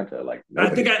off Santa. Like I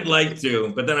think I'd like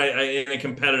to, but then I in a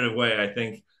competitive way, I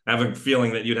think I have a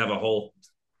feeling that you'd have a whole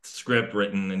script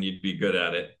written and you'd be good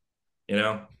at it.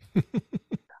 I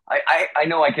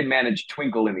know I can manage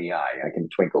twinkle in the eye. I can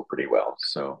twinkle pretty well.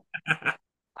 So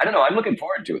I don't know. I'm looking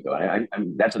forward to it though. I'm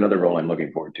that's another role I'm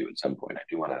looking forward to at some point. I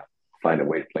do want to find a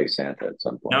way to play Santa at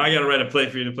some point. Now I got to write a play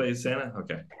for you to play Santa.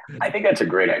 Okay. I think that's a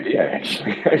great idea.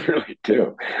 Actually, I really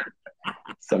do.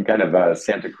 Some kind of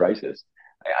Santa crisis.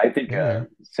 I think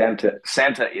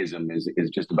Santaism is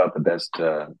just about the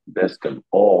best of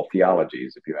all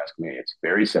theologies. If you ask me, it's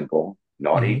very simple: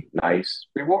 naughty, nice,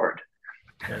 reward,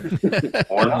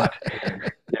 or not.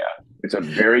 Yeah, it's a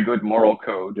very good moral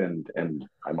code, and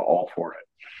I'm all for it.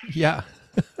 Yeah.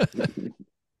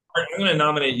 I'm going to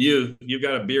nominate you. You've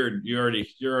got a beard. You're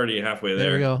already halfway there.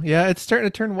 There we go. Yeah, it's starting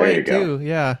to turn white too.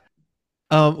 Yeah.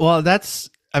 Well,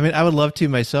 I would love to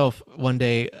myself one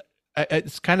day.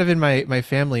 It's kind of in my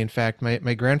family. In fact,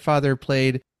 my grandfather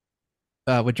would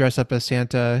dress up as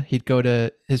Santa. He'd go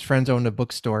to his friends owned a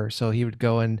bookstore, so he would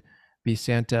go and be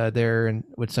Santa there, and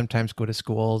would sometimes go to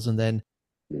schools. And then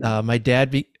my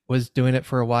dad was doing it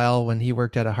for a while when he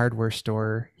worked at a hardware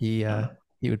store. He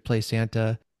would play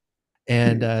Santa.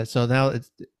 And so now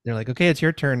they're like, okay, it's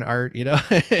your turn, Art.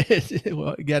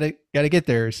 Well, you gotta get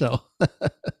there. So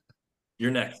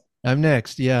you're next. I'm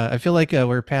next. Yeah, I feel like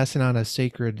we're passing on a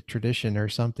sacred tradition or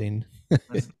something.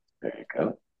 There you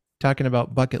go. Talking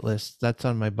about bucket lists, that's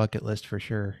on my bucket list for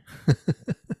sure.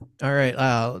 All right,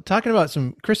 talking about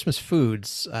some Christmas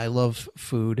foods. I love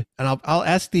food, and I'll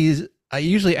ask these. I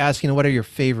usually ask, what are your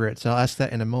favorites? I'll ask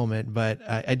that in a moment, but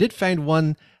I did find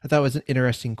one I thought was an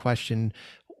interesting question.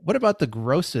 What about the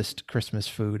grossest Christmas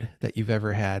food that you've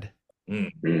ever had?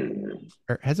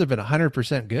 Or has it been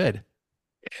 100% good?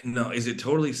 No, is it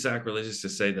totally sacrilegious to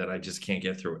say that I just can't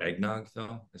get through eggnog,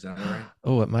 though? Is that all right?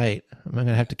 Oh, it might. I'm going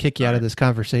to have to kick you out of this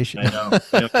conversation. I know.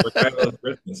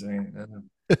 Christmas.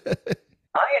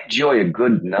 I enjoy a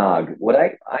good nog. What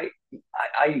I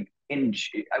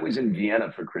was in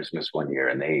Vienna for Christmas one year,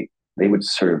 and they would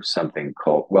serve something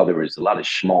called, well, there was a lot of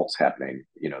schmaltz happening,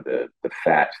 the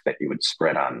fat that you would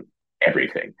spread on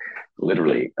everything,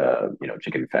 literally,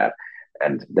 chicken fat.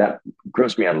 And that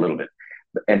grossed me out a little bit.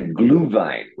 And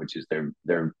Glühwein, which is their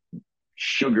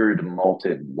sugared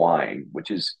malted wine, which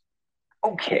is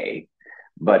okay,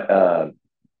 but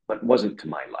wasn't to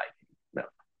my liking. No.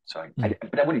 So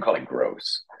but I wouldn't call it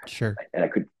gross. Sure. And I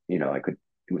could,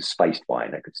 it was spiced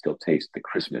wine. I could still taste the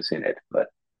Christmas in it, but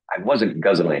I wasn't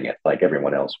guzzling it like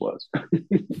everyone else was.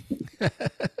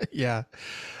 Yeah.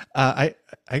 I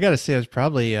got to say, it was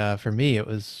probably, for me, it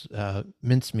was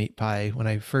mincemeat pie when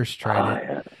I first tried it.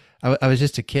 Yeah. I was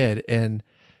just a kid and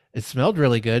it smelled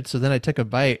really good. So then I took a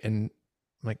bite and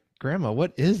I'm like, Grandma,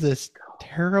 what is this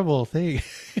terrible thing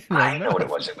in my I know what it mouth?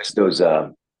 was. It was those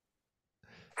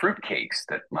fruit cakes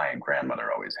that my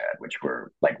grandmother always had, which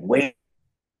were like way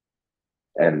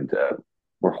and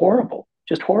were horrible,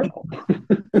 just horrible.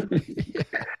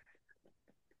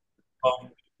 Yeah.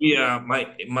 Yeah, my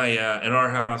in our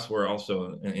house we're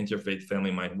also an interfaith family.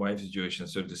 My wife's Jewish, and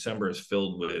so December is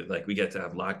filled with like we get to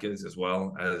have latkes as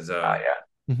well as Yeah.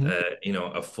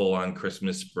 Mhm. a full on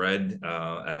Christmas spread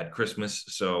at Christmas.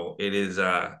 So it is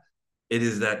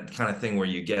that kind of thing where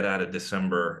you get out of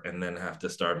December and then have to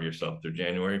starve yourself through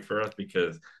January for us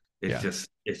because Yeah.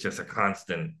 it's just a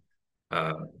constant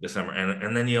December,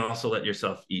 and then you also let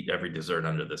yourself eat every dessert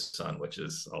under the sun, which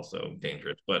is also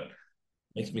dangerous, but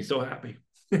makes me so happy.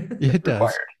 Yeah, it does.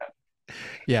 Required.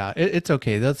 Yeah, it's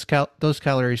okay. Those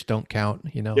calories don't count,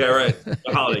 you know. Yeah, right. The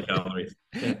holiday calories.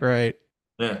 Yeah. Right.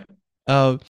 Yeah.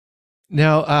 Uh,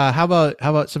 Now, how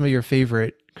about some of your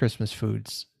favorite Christmas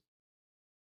foods?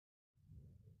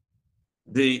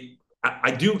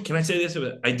 I do. Can I say this?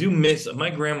 I do miss my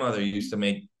grandmother used to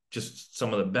make just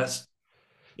some of the best,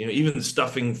 even the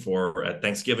stuffing for at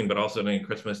Thanksgiving, but also during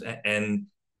Christmas. And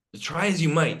try as you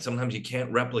might, sometimes you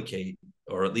can't replicate,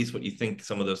 or at least what you think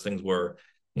some of those things were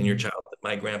in your Mhm. childhood.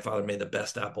 My grandfather made the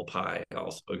best apple pie,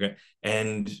 also,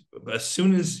 and as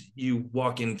soon as you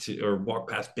walk into or walk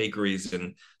past bakeries,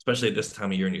 and especially at this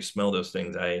time of year, and you smell those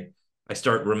things, I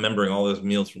start remembering all those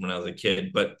meals from when I was a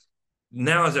kid. But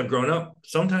now, as I've grown up,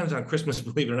 sometimes on Christmas,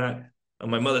 believe it or not, on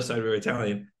my mother's side, we're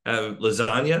Italian, have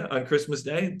lasagna on Christmas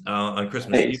Day, on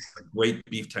Christmas Eve, Nice. great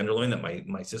beef tenderloin that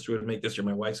my sister would make this year.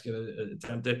 My wife's going to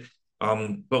attempt it.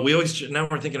 But we always now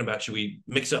we're thinking about should we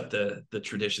mix up the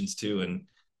traditions too and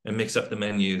mix up the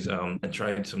menus and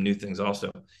try some new things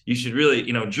also. You should really,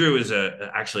 Drew is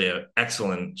actually an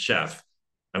excellent chef.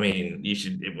 I mean,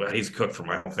 he's cooked for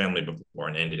my whole family before,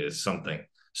 and it is something.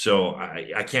 So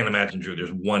I can't imagine, Drew,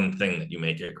 there's one thing that you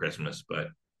make at Christmas, but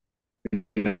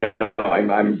No,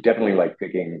 I'm definitely like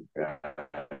picking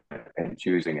and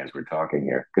choosing as we're talking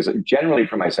here. Because generally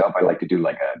for myself, I like to do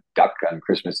like a duck on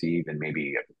Christmas Eve and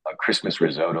maybe a Christmas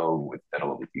risotto with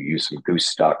that'll you use some goose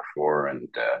stock for and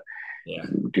yeah.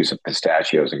 do some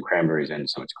pistachios and cranberries in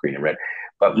so it's green and red.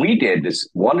 But we did this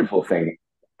wonderful thing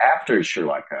after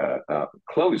Sherlock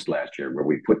closed last year where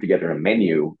we put together a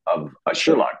menu of a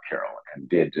Sherlock Carol and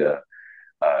did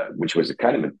which was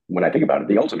kind of, when I think about it,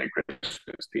 the ultimate Christmas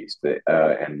feast,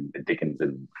 and the Dickens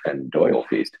and Doyle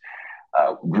feast.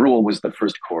 Gruel was the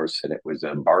first course, and it was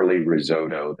a barley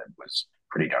risotto that was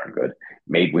pretty darn good,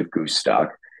 made with goose stock.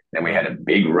 Then we had a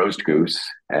big roast goose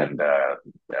and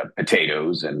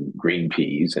potatoes and green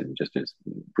peas, and just as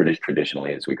British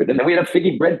traditionally as we could. And then we had a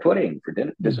figgy bread pudding for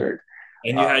dessert.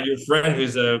 And you had your friend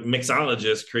who's a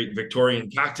mixologist create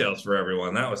Victorian cocktails for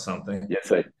everyone. That was something.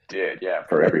 Yes, I did. Yeah,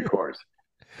 for every course.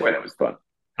 Boy, that was fun.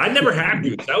 I never had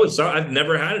goose. I've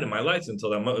never had it in my life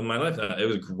until that in my life. It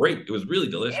was great. It was really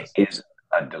delicious. It is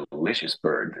a delicious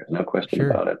bird. There's no question Sure.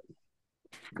 about it.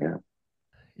 Yeah.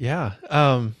 Yeah.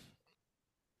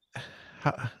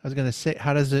 I was gonna say,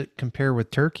 how does it compare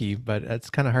with turkey? But it's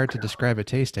kind of hard to describe a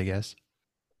taste, I guess.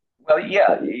 Well,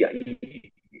 yeah,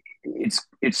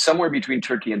 it's somewhere between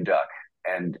turkey and duck,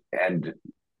 and and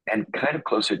kind of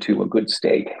closer to a good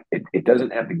steak. It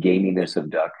doesn't have the gaminess of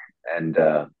duck, and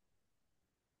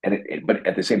but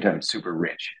at the same time it's super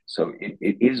rich. So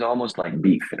it is almost like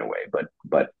beef in a way,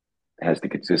 but has the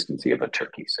consistency of a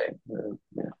turkey, say.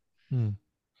 Yeah. Hmm.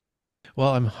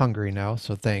 Well, I'm hungry now,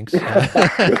 so thanks.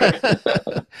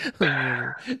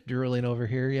 Drooling over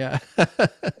here, yeah.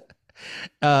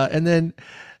 And then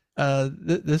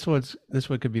this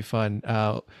one could be fun.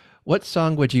 What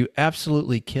song would you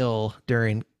absolutely kill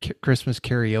during Christmas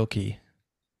karaoke?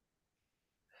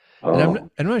 And Oh,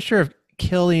 I'm not sure if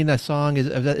killing a song is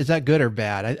that good or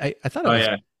bad. I thought it Oh was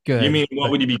yeah. good. You mean what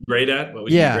But would you be great at? What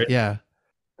would you be yeah, great at? yeah,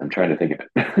 I'm trying to think of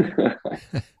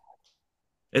it.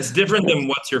 It's different than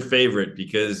what's your favorite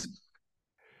because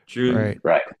Drew, right.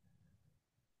 Right.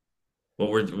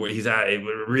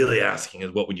 we're really asking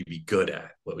is what would you be good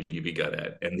at? What would you be good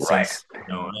at? And Right. since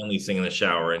I only sing in the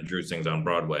shower and Drew sings on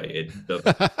Broadway, it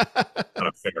doesn't not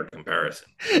a fair comparison.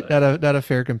 Not a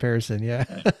fair comparison, yeah.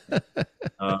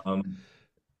 Um,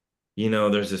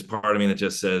 there's this part of me that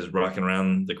just says "rocking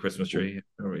around the Christmas tree"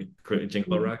 or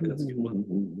 "Jingle Bell Rock." That's a good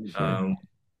one. Sure.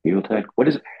 Yuletide. What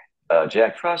is it?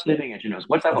 Jack Frost living at your nose.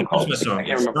 What's that The one called? Christmas I song. can't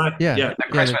It's remember. not. Yeah, Yeah, The yeah, the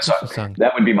Christmas song. Christmas song.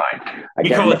 That would be mine. we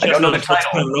call it I don't know the "Chestnuts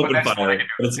Roasting title, on an but Open that's the one I Fire,"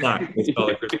 but it's not. It's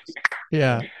called "Christmas."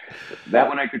 Yeah, that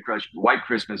one I could crush. White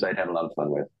Christmas, I'd have a lot of fun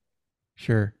with.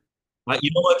 sure. You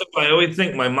know what? I always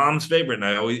think my mom's favorite,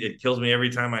 and it kills me every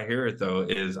time I hear it. Though,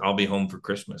 is "I'll Be Home for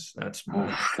Christmas." That's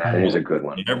That is a good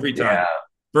one. every time. Yeah,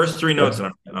 First three notes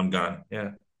and I'm gone.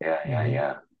 Yeah.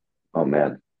 Yeah. Oh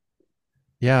man.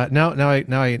 Yeah. Now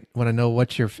I want to know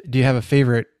do you have a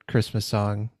favorite Christmas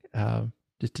song?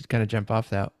 Just to kind of jump off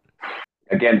that.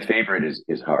 Again, favorite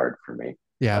is hard for me.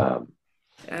 Yeah.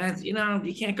 And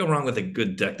you can't go wrong with a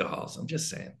good deck the halls. I'm just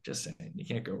saying, you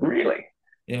can't go wrong. Really?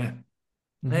 Yeah.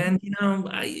 Mm-hmm. And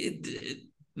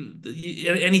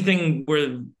anything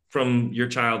from your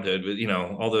childhood,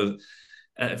 all the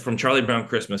from Charlie Brown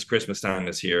Christmas Time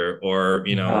is here, or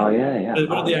Oh yeah.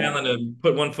 Go to the island and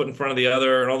put one foot in front of the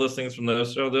other, and all those things from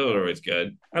those shows. Those are always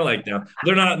good. I like them.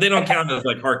 They don't count as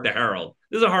like Hark the Herald.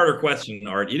 This is a harder question,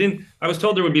 Art. I was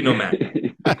told there would be no match.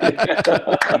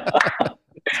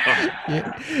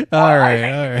 Yeah. All right.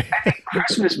 I think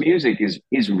Christmas music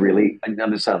is really, I know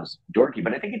this sounds dorky,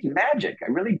 but I think it's magic. I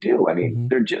really do. I mean,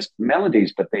 they're just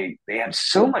melodies, but they have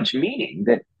so much meaning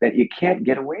that you can't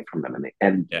get away from them,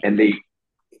 and they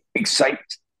excite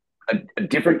a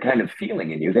different kind of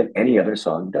feeling in you than any other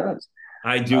song does.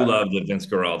 I do love the Vince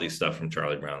Guaraldi stuff from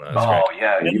Charlie Brown. That's great.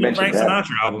 Yeah, and you mentioned Frank that.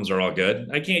 Sinatra albums are all good.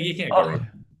 You can't go wrong.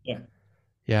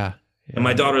 Yeah. And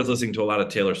my daughter's listening to a lot of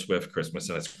Taylor Swift Christmas,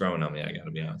 and it's growing on me. I got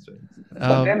to be honest with you.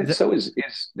 But then so is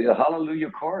the Hallelujah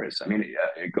chorus. I mean,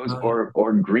 it goes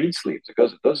or Green Sleeves. It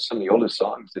goes. Those are some of the oldest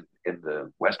songs in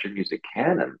the Western music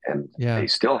canon, and they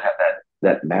still have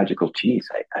that magical cheese.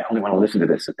 I only want to listen to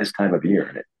this at this time of year,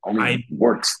 and it only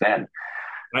works then.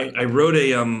 I wrote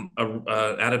a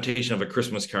adaptation of A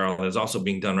Christmas Carol that is also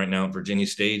being done right now at Virginia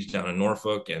Stage down in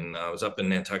Norfolk, and I was up in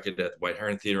Nantucket at the White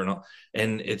Heron Theater and all,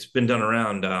 and it's been done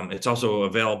around. It's also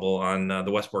available on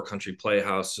the Westport Country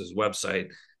Playhouse's website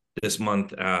this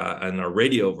month, and a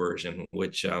radio version,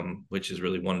 which is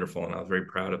really wonderful, and I was very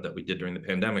proud of that we did during the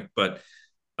pandemic. But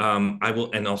I will,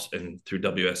 and through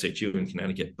WSHU in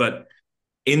Connecticut, but.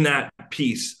 In that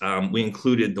piece, we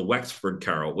included the Wexford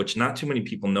Carol, which not too many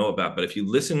people know about. But if you're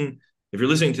listening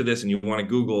to this and you want to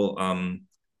Google,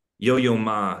 Yo-Yo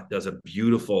Ma does a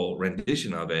beautiful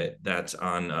rendition of it that's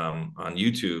on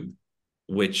YouTube,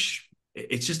 which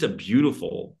it's just a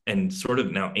beautiful and sort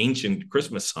of now ancient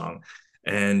Christmas song.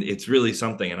 And it's really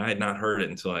something. And I had not heard it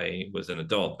until I was an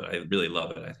adult, but I really love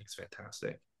it. I think it's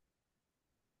fantastic.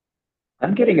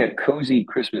 I'm getting a cozy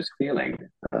Christmas feeling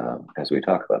as we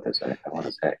talk about this. I want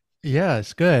to say, yeah,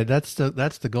 it's good. That's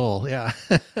the goal. Yeah.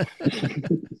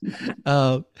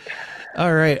 All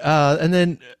right. And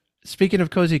then speaking of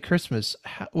cozy Christmas,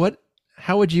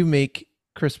 how would you make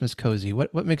Christmas cozy?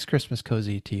 What makes Christmas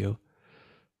cozy to you?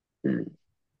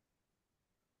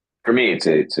 For me, it's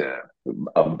a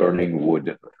burning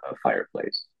wood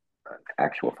fireplace, an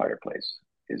actual fireplace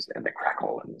and the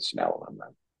crackle and the smell and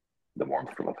the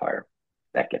warmth from a fire.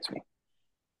 That gets me.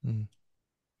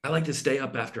 I like to stay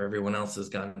up after everyone else has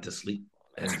gone to sleep.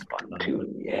 And fun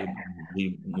too, yeah.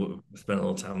 We spend a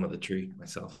little time with the tree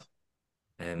myself.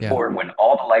 And or when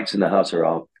all the lights in the house are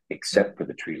off except for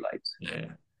the tree lights. Yeah.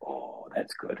 Oh,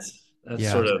 that's good.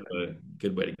 That's sort of a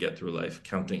good way to get through life.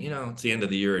 Counting, it's the end of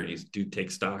the year and you do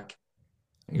take stock.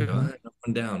 You go,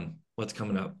 one down. What's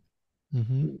coming up?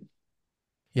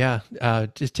 Yeah.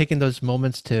 Just taking those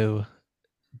moments to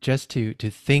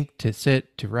think, to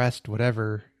sit, to rest,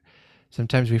 whatever.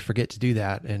 Sometimes we forget to do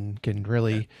that and can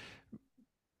really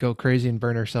go crazy and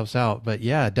burn ourselves out. But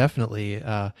yeah, definitely.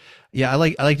 I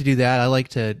like to do that. I like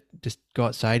to just go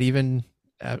outside even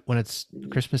when it's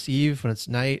Christmas Eve, when it's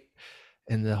night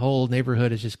and the whole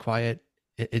neighborhood is just quiet.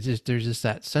 There's just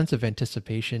that sense of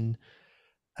anticipation.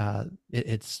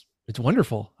 It's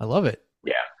wonderful. I love it.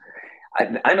 Yeah.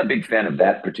 I'm a big fan of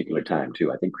that particular time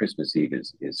too. I think Christmas Eve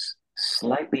is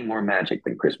slightly more magic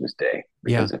than Christmas Day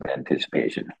because of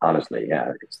anticipation. Honestly,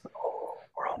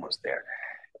 we're almost there.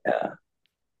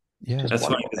 That's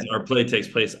funny because our play takes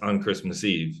place on Christmas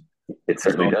Eve. It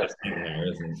certainly does.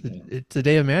 It's a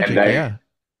day of magic,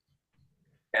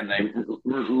 And I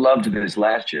loved this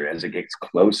last year. As it gets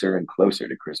closer and closer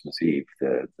to Christmas Eve,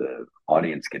 the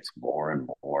audience gets more and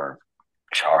more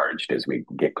charged as we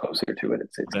get closer to it.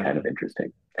 It's kind of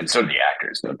interesting, and so the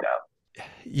actors, no doubt.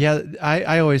 Yeah,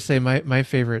 I always say my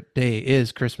favorite day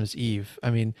is Christmas Eve. I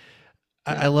mean,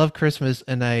 I love Christmas,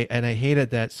 and I hate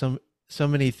it that so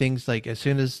many things, like as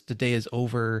soon as the day is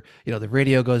over, the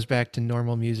radio goes back to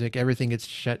normal music, everything gets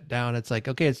shut down. It's like,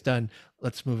 okay, it's done.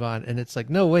 Let's move on. And it's like,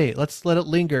 no, wait, let's let it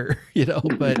linger,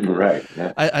 but right.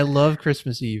 Yeah. I love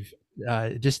Christmas Eve.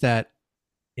 Just that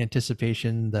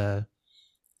anticipation, the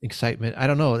excitement. I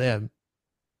don't know. Yeah. And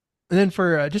then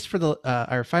for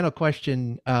our final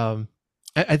question,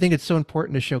 I think it's so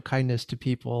important to show kindness to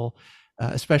people,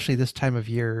 especially this time of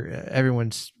year.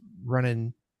 Everyone's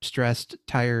running stressed,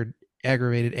 tired,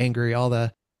 aggravated, angry, all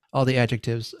the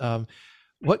adjectives.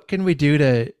 What can we do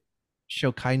to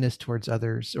show kindness towards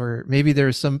others, or maybe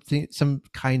there's something, some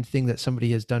kind thing that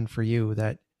somebody has done for you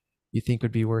that you think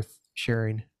would be worth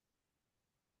sharing.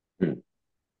 Hmm.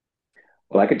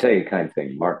 Well, I could tell you a kind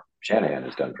thing Mark Shanahan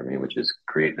has done for me, which is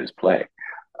create this play.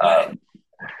 Um,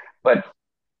 but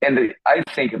I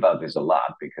think about this a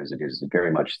lot because it is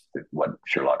very much what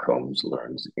Sherlock Holmes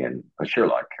learns in A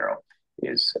Sherlock Carol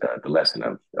is the lesson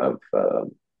of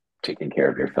taking care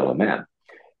of your fellow man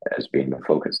as being the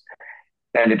focus.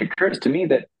 And it occurs to me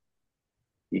that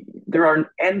there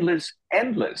are endless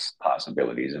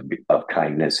possibilities of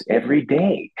kindness every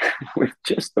day with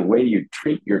just the way you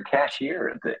treat your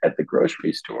cashier at the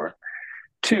grocery store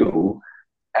to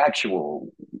actual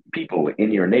people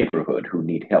in your neighborhood who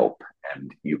need help and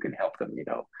you can help them.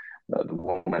 The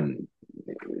woman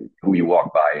who you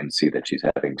walk by and see that she's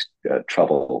having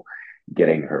trouble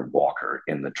getting her walker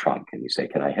in the trunk and you say,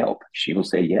 can I help? She will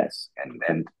say yes, and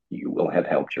then you will have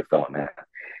helped your fellow man.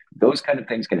 Those kind of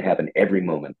things can happen every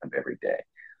moment of every day.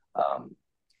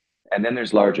 And then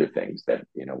there's larger things that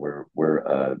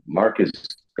we're Mark has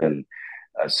been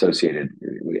associated.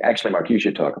 Actually, Mark, you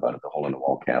should talk about it, the hole in the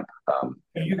wall camp,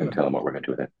 and tell them what we're going to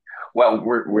do with it. Well,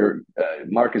 we're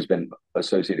Mark has been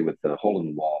associated with the hole in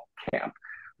the wall camp,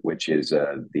 which is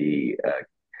the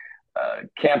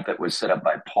camp that was set up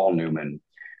by Paul Newman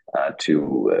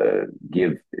to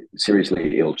give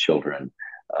seriously ill children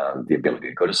the ability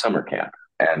to go to summer camp.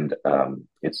 And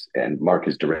Mark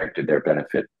has directed their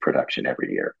benefit production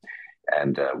every year.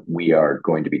 And we are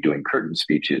going to be doing curtain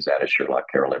speeches at a Sherlock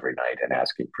Carol every night and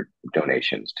asking for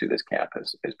donations to this camp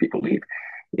as people leave.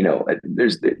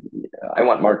 I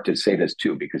want Mark to say this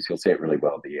too, because he'll say it really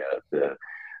well. The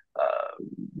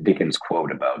Dickens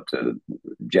quote about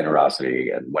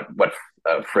generosity and what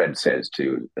Fred says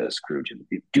to Scrooge.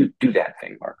 Do that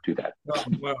thing, Mark. Do that.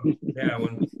 Well, yeah.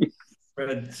 When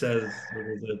Fred says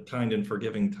it was a kind and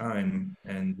forgiving time,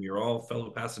 and we are all fellow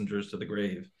passengers to the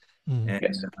grave. And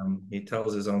yes. He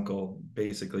tells his uncle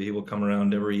basically he will come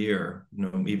around every year,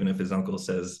 even if his uncle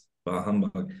says bah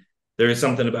humbug. There is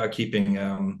something about keeping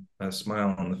a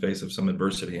smile on the face of some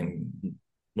adversity, and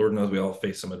Lord knows we all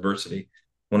face some adversity.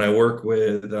 When I work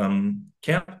with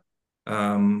camp,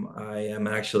 I am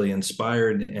actually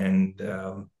inspired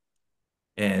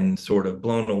and sort of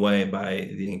blown away by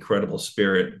the incredible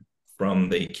spirit from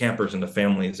the campers and the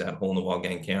families at Hole in the Wall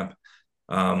Gang Camp.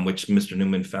 Which Mr.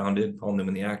 Newman founded, Paul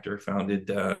Newman, the actor, founded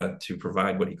to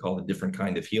provide what he called a different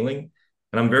kind of healing.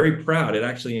 And I'm very proud. It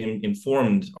actually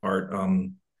informed Art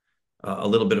a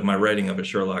little bit of my writing of A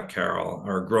Sherlock Carol.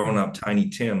 Our grown-up Tiny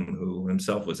Tim, who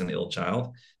himself was an ill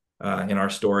child, in our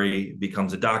story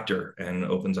becomes a doctor and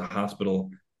opens a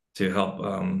hospital to help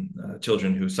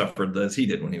children who suffered as he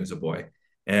did when he was a boy.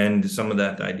 And some of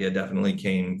that idea definitely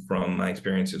came from my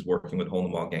experiences working with Hole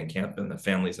in the Wall Gang Camp and the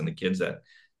families and the kids that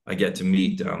I get to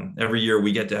meet. Every year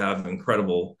we get to have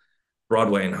incredible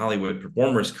Broadway and Hollywood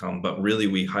performers come, but really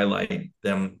we highlight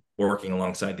them working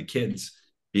alongside the kids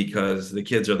because the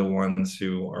kids are the ones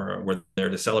who we're there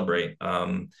to celebrate.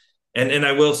 And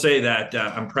I will say that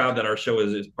I'm proud that our show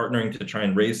is partnering to try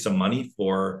and raise some money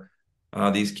for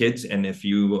these kids. And if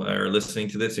you are listening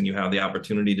to this and you have the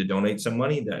opportunity to donate some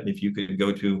money, that if you could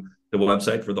go to the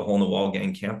website for the Hole in the Wall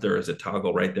Gang Camp, there is a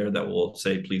toggle right there that will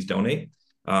say, please donate.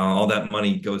 All that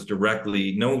money goes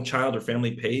directly. No child or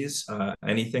family pays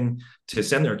anything to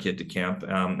send their kid to camp.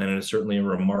 And it is certainly a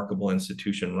remarkable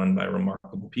institution run by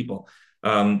remarkable people.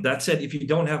 That said, if you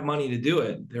don't have money to do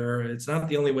it, it's not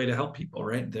the only way to help people,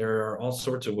 right? There are all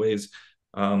sorts of ways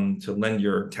to lend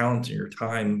your talent and your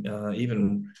time.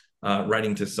 Even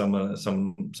writing to some of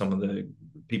the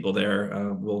people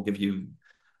there will give you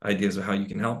ideas of how you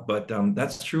can help. But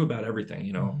that's true about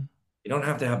everything, Mm-hmm. You don't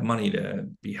have to have money to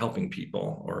be helping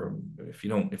people, or if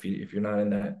you're not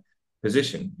in that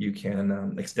position, you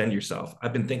can extend yourself.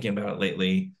 I've been thinking about it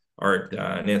lately, Art,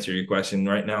 and answer your question.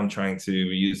 Right now, I'm trying to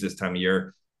use this time of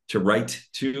year to write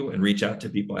to and reach out to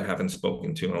people I haven't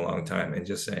spoken to in a long time and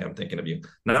just say, I'm thinking of you.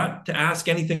 Not to ask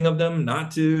anything of them, not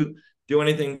to do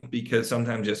anything, because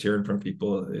sometimes just hearing from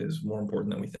people is more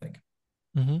important than we think.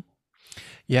 Mm-hmm.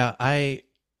 Yeah,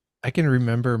 I can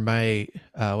remember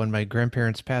when my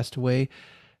grandparents passed away,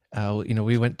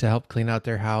 we went to help clean out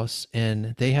their house,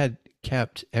 and they had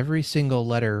kept every single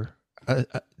letter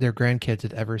their grandkids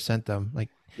had ever sent them.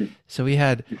 So we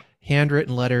had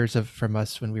handwritten letters from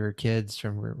us when we were kids,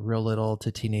 from real little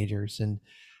to teenagers. And,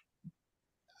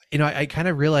 I kind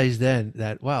of realized then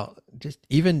that, wow, just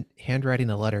even handwriting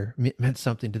a letter meant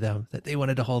something to them, that they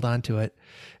wanted to hold on to it.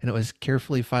 And it was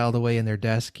carefully filed away in their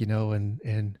desk, and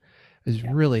it was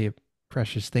really a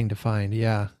precious thing to find.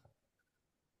 Yeah.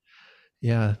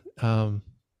 Yeah. Well,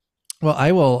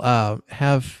 I will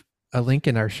have a link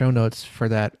in our show notes for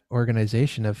that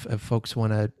organization if folks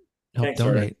want to help Thanks,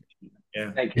 donate.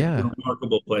 Yeah, Thank you. Yeah. It's a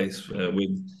remarkable place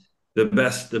with the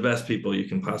best people you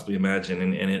can possibly imagine,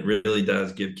 and it really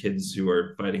does give kids who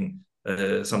are fighting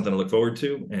something to look forward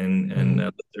to and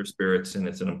lift their spirits, and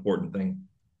it's an important thing.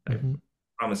 I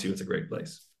promise you, it's a great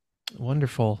place.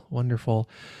 Wonderful, wonderful.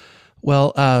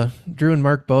 Well, Drew and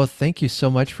Mark both, thank you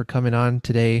so much for coming on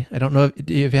today. I don't know if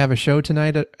you have a show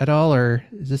tonight at all, or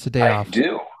is this a day off?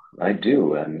 I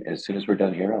do. And as soon as we're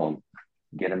done here, I'll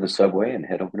get in the subway and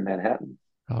head over to Manhattan.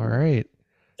 All right.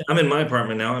 I'm in my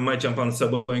apartment now. I might jump on the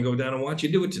subway and go down and watch you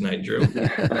do it tonight, Drew.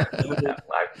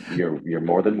 You're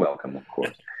more than welcome, of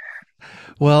course.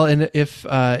 Well, and if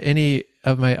any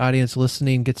of my audience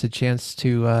listening gets a chance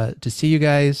to see you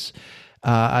guys,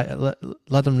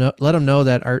 let them know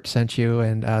that Art sent you,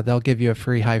 and they'll give you a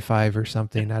free high five or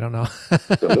something. I don't know.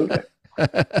 Absolutely.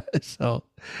 So,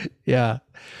 yeah.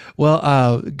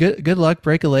 Well, good luck,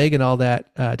 break a leg, and all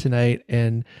that tonight.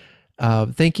 And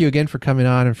thank you again for coming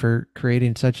on and for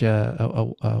creating such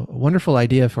a wonderful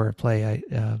idea for a play.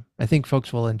 I think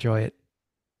folks will enjoy it.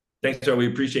 Thanks, Joe. We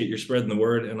appreciate your spreading the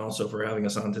word, and also for having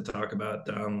us on to talk about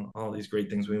all these great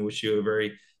things. We wish you a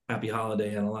very happy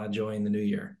holiday and a lot of joy in the new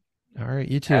year. All right,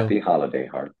 you too. Happy holiday,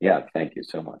 Hart. Yeah, thank you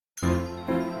so much.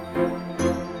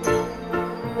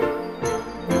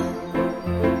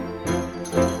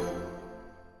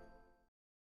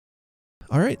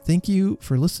 All right, thank you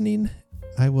for listening.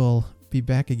 I will be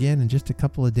back again in just a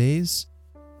couple of days.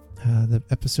 The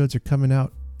episodes are coming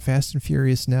out fast and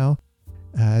furious now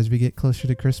as we get closer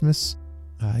to Christmas.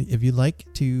 If you'd like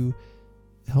to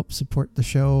help support the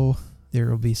show, there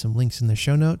will be some links in the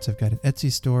show notes. I've got an Etsy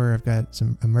store. I've got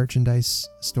some merchandise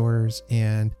stores.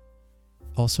 And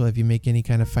also, if you make any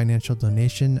kind of financial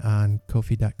donation on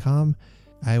Ko-fi.com,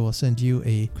 I will send you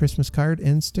a Christmas card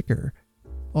and sticker.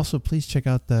 Also, please check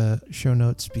out the show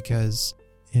notes because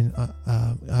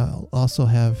I'll also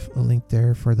have a link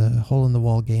there for the Hole in the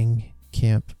Wall Gang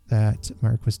camp that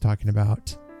Mark was talking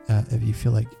about. If you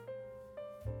feel like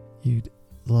you'd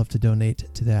love to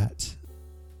donate to that.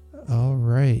 All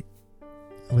right.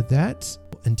 With that,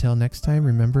 until next time,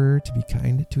 remember to be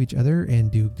kind to each other and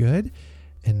do good.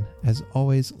 And as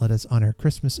always, let us honor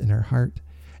Christmas in our heart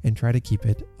and try to keep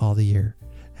it all the year.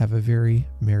 Have a very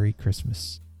Merry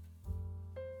Christmas.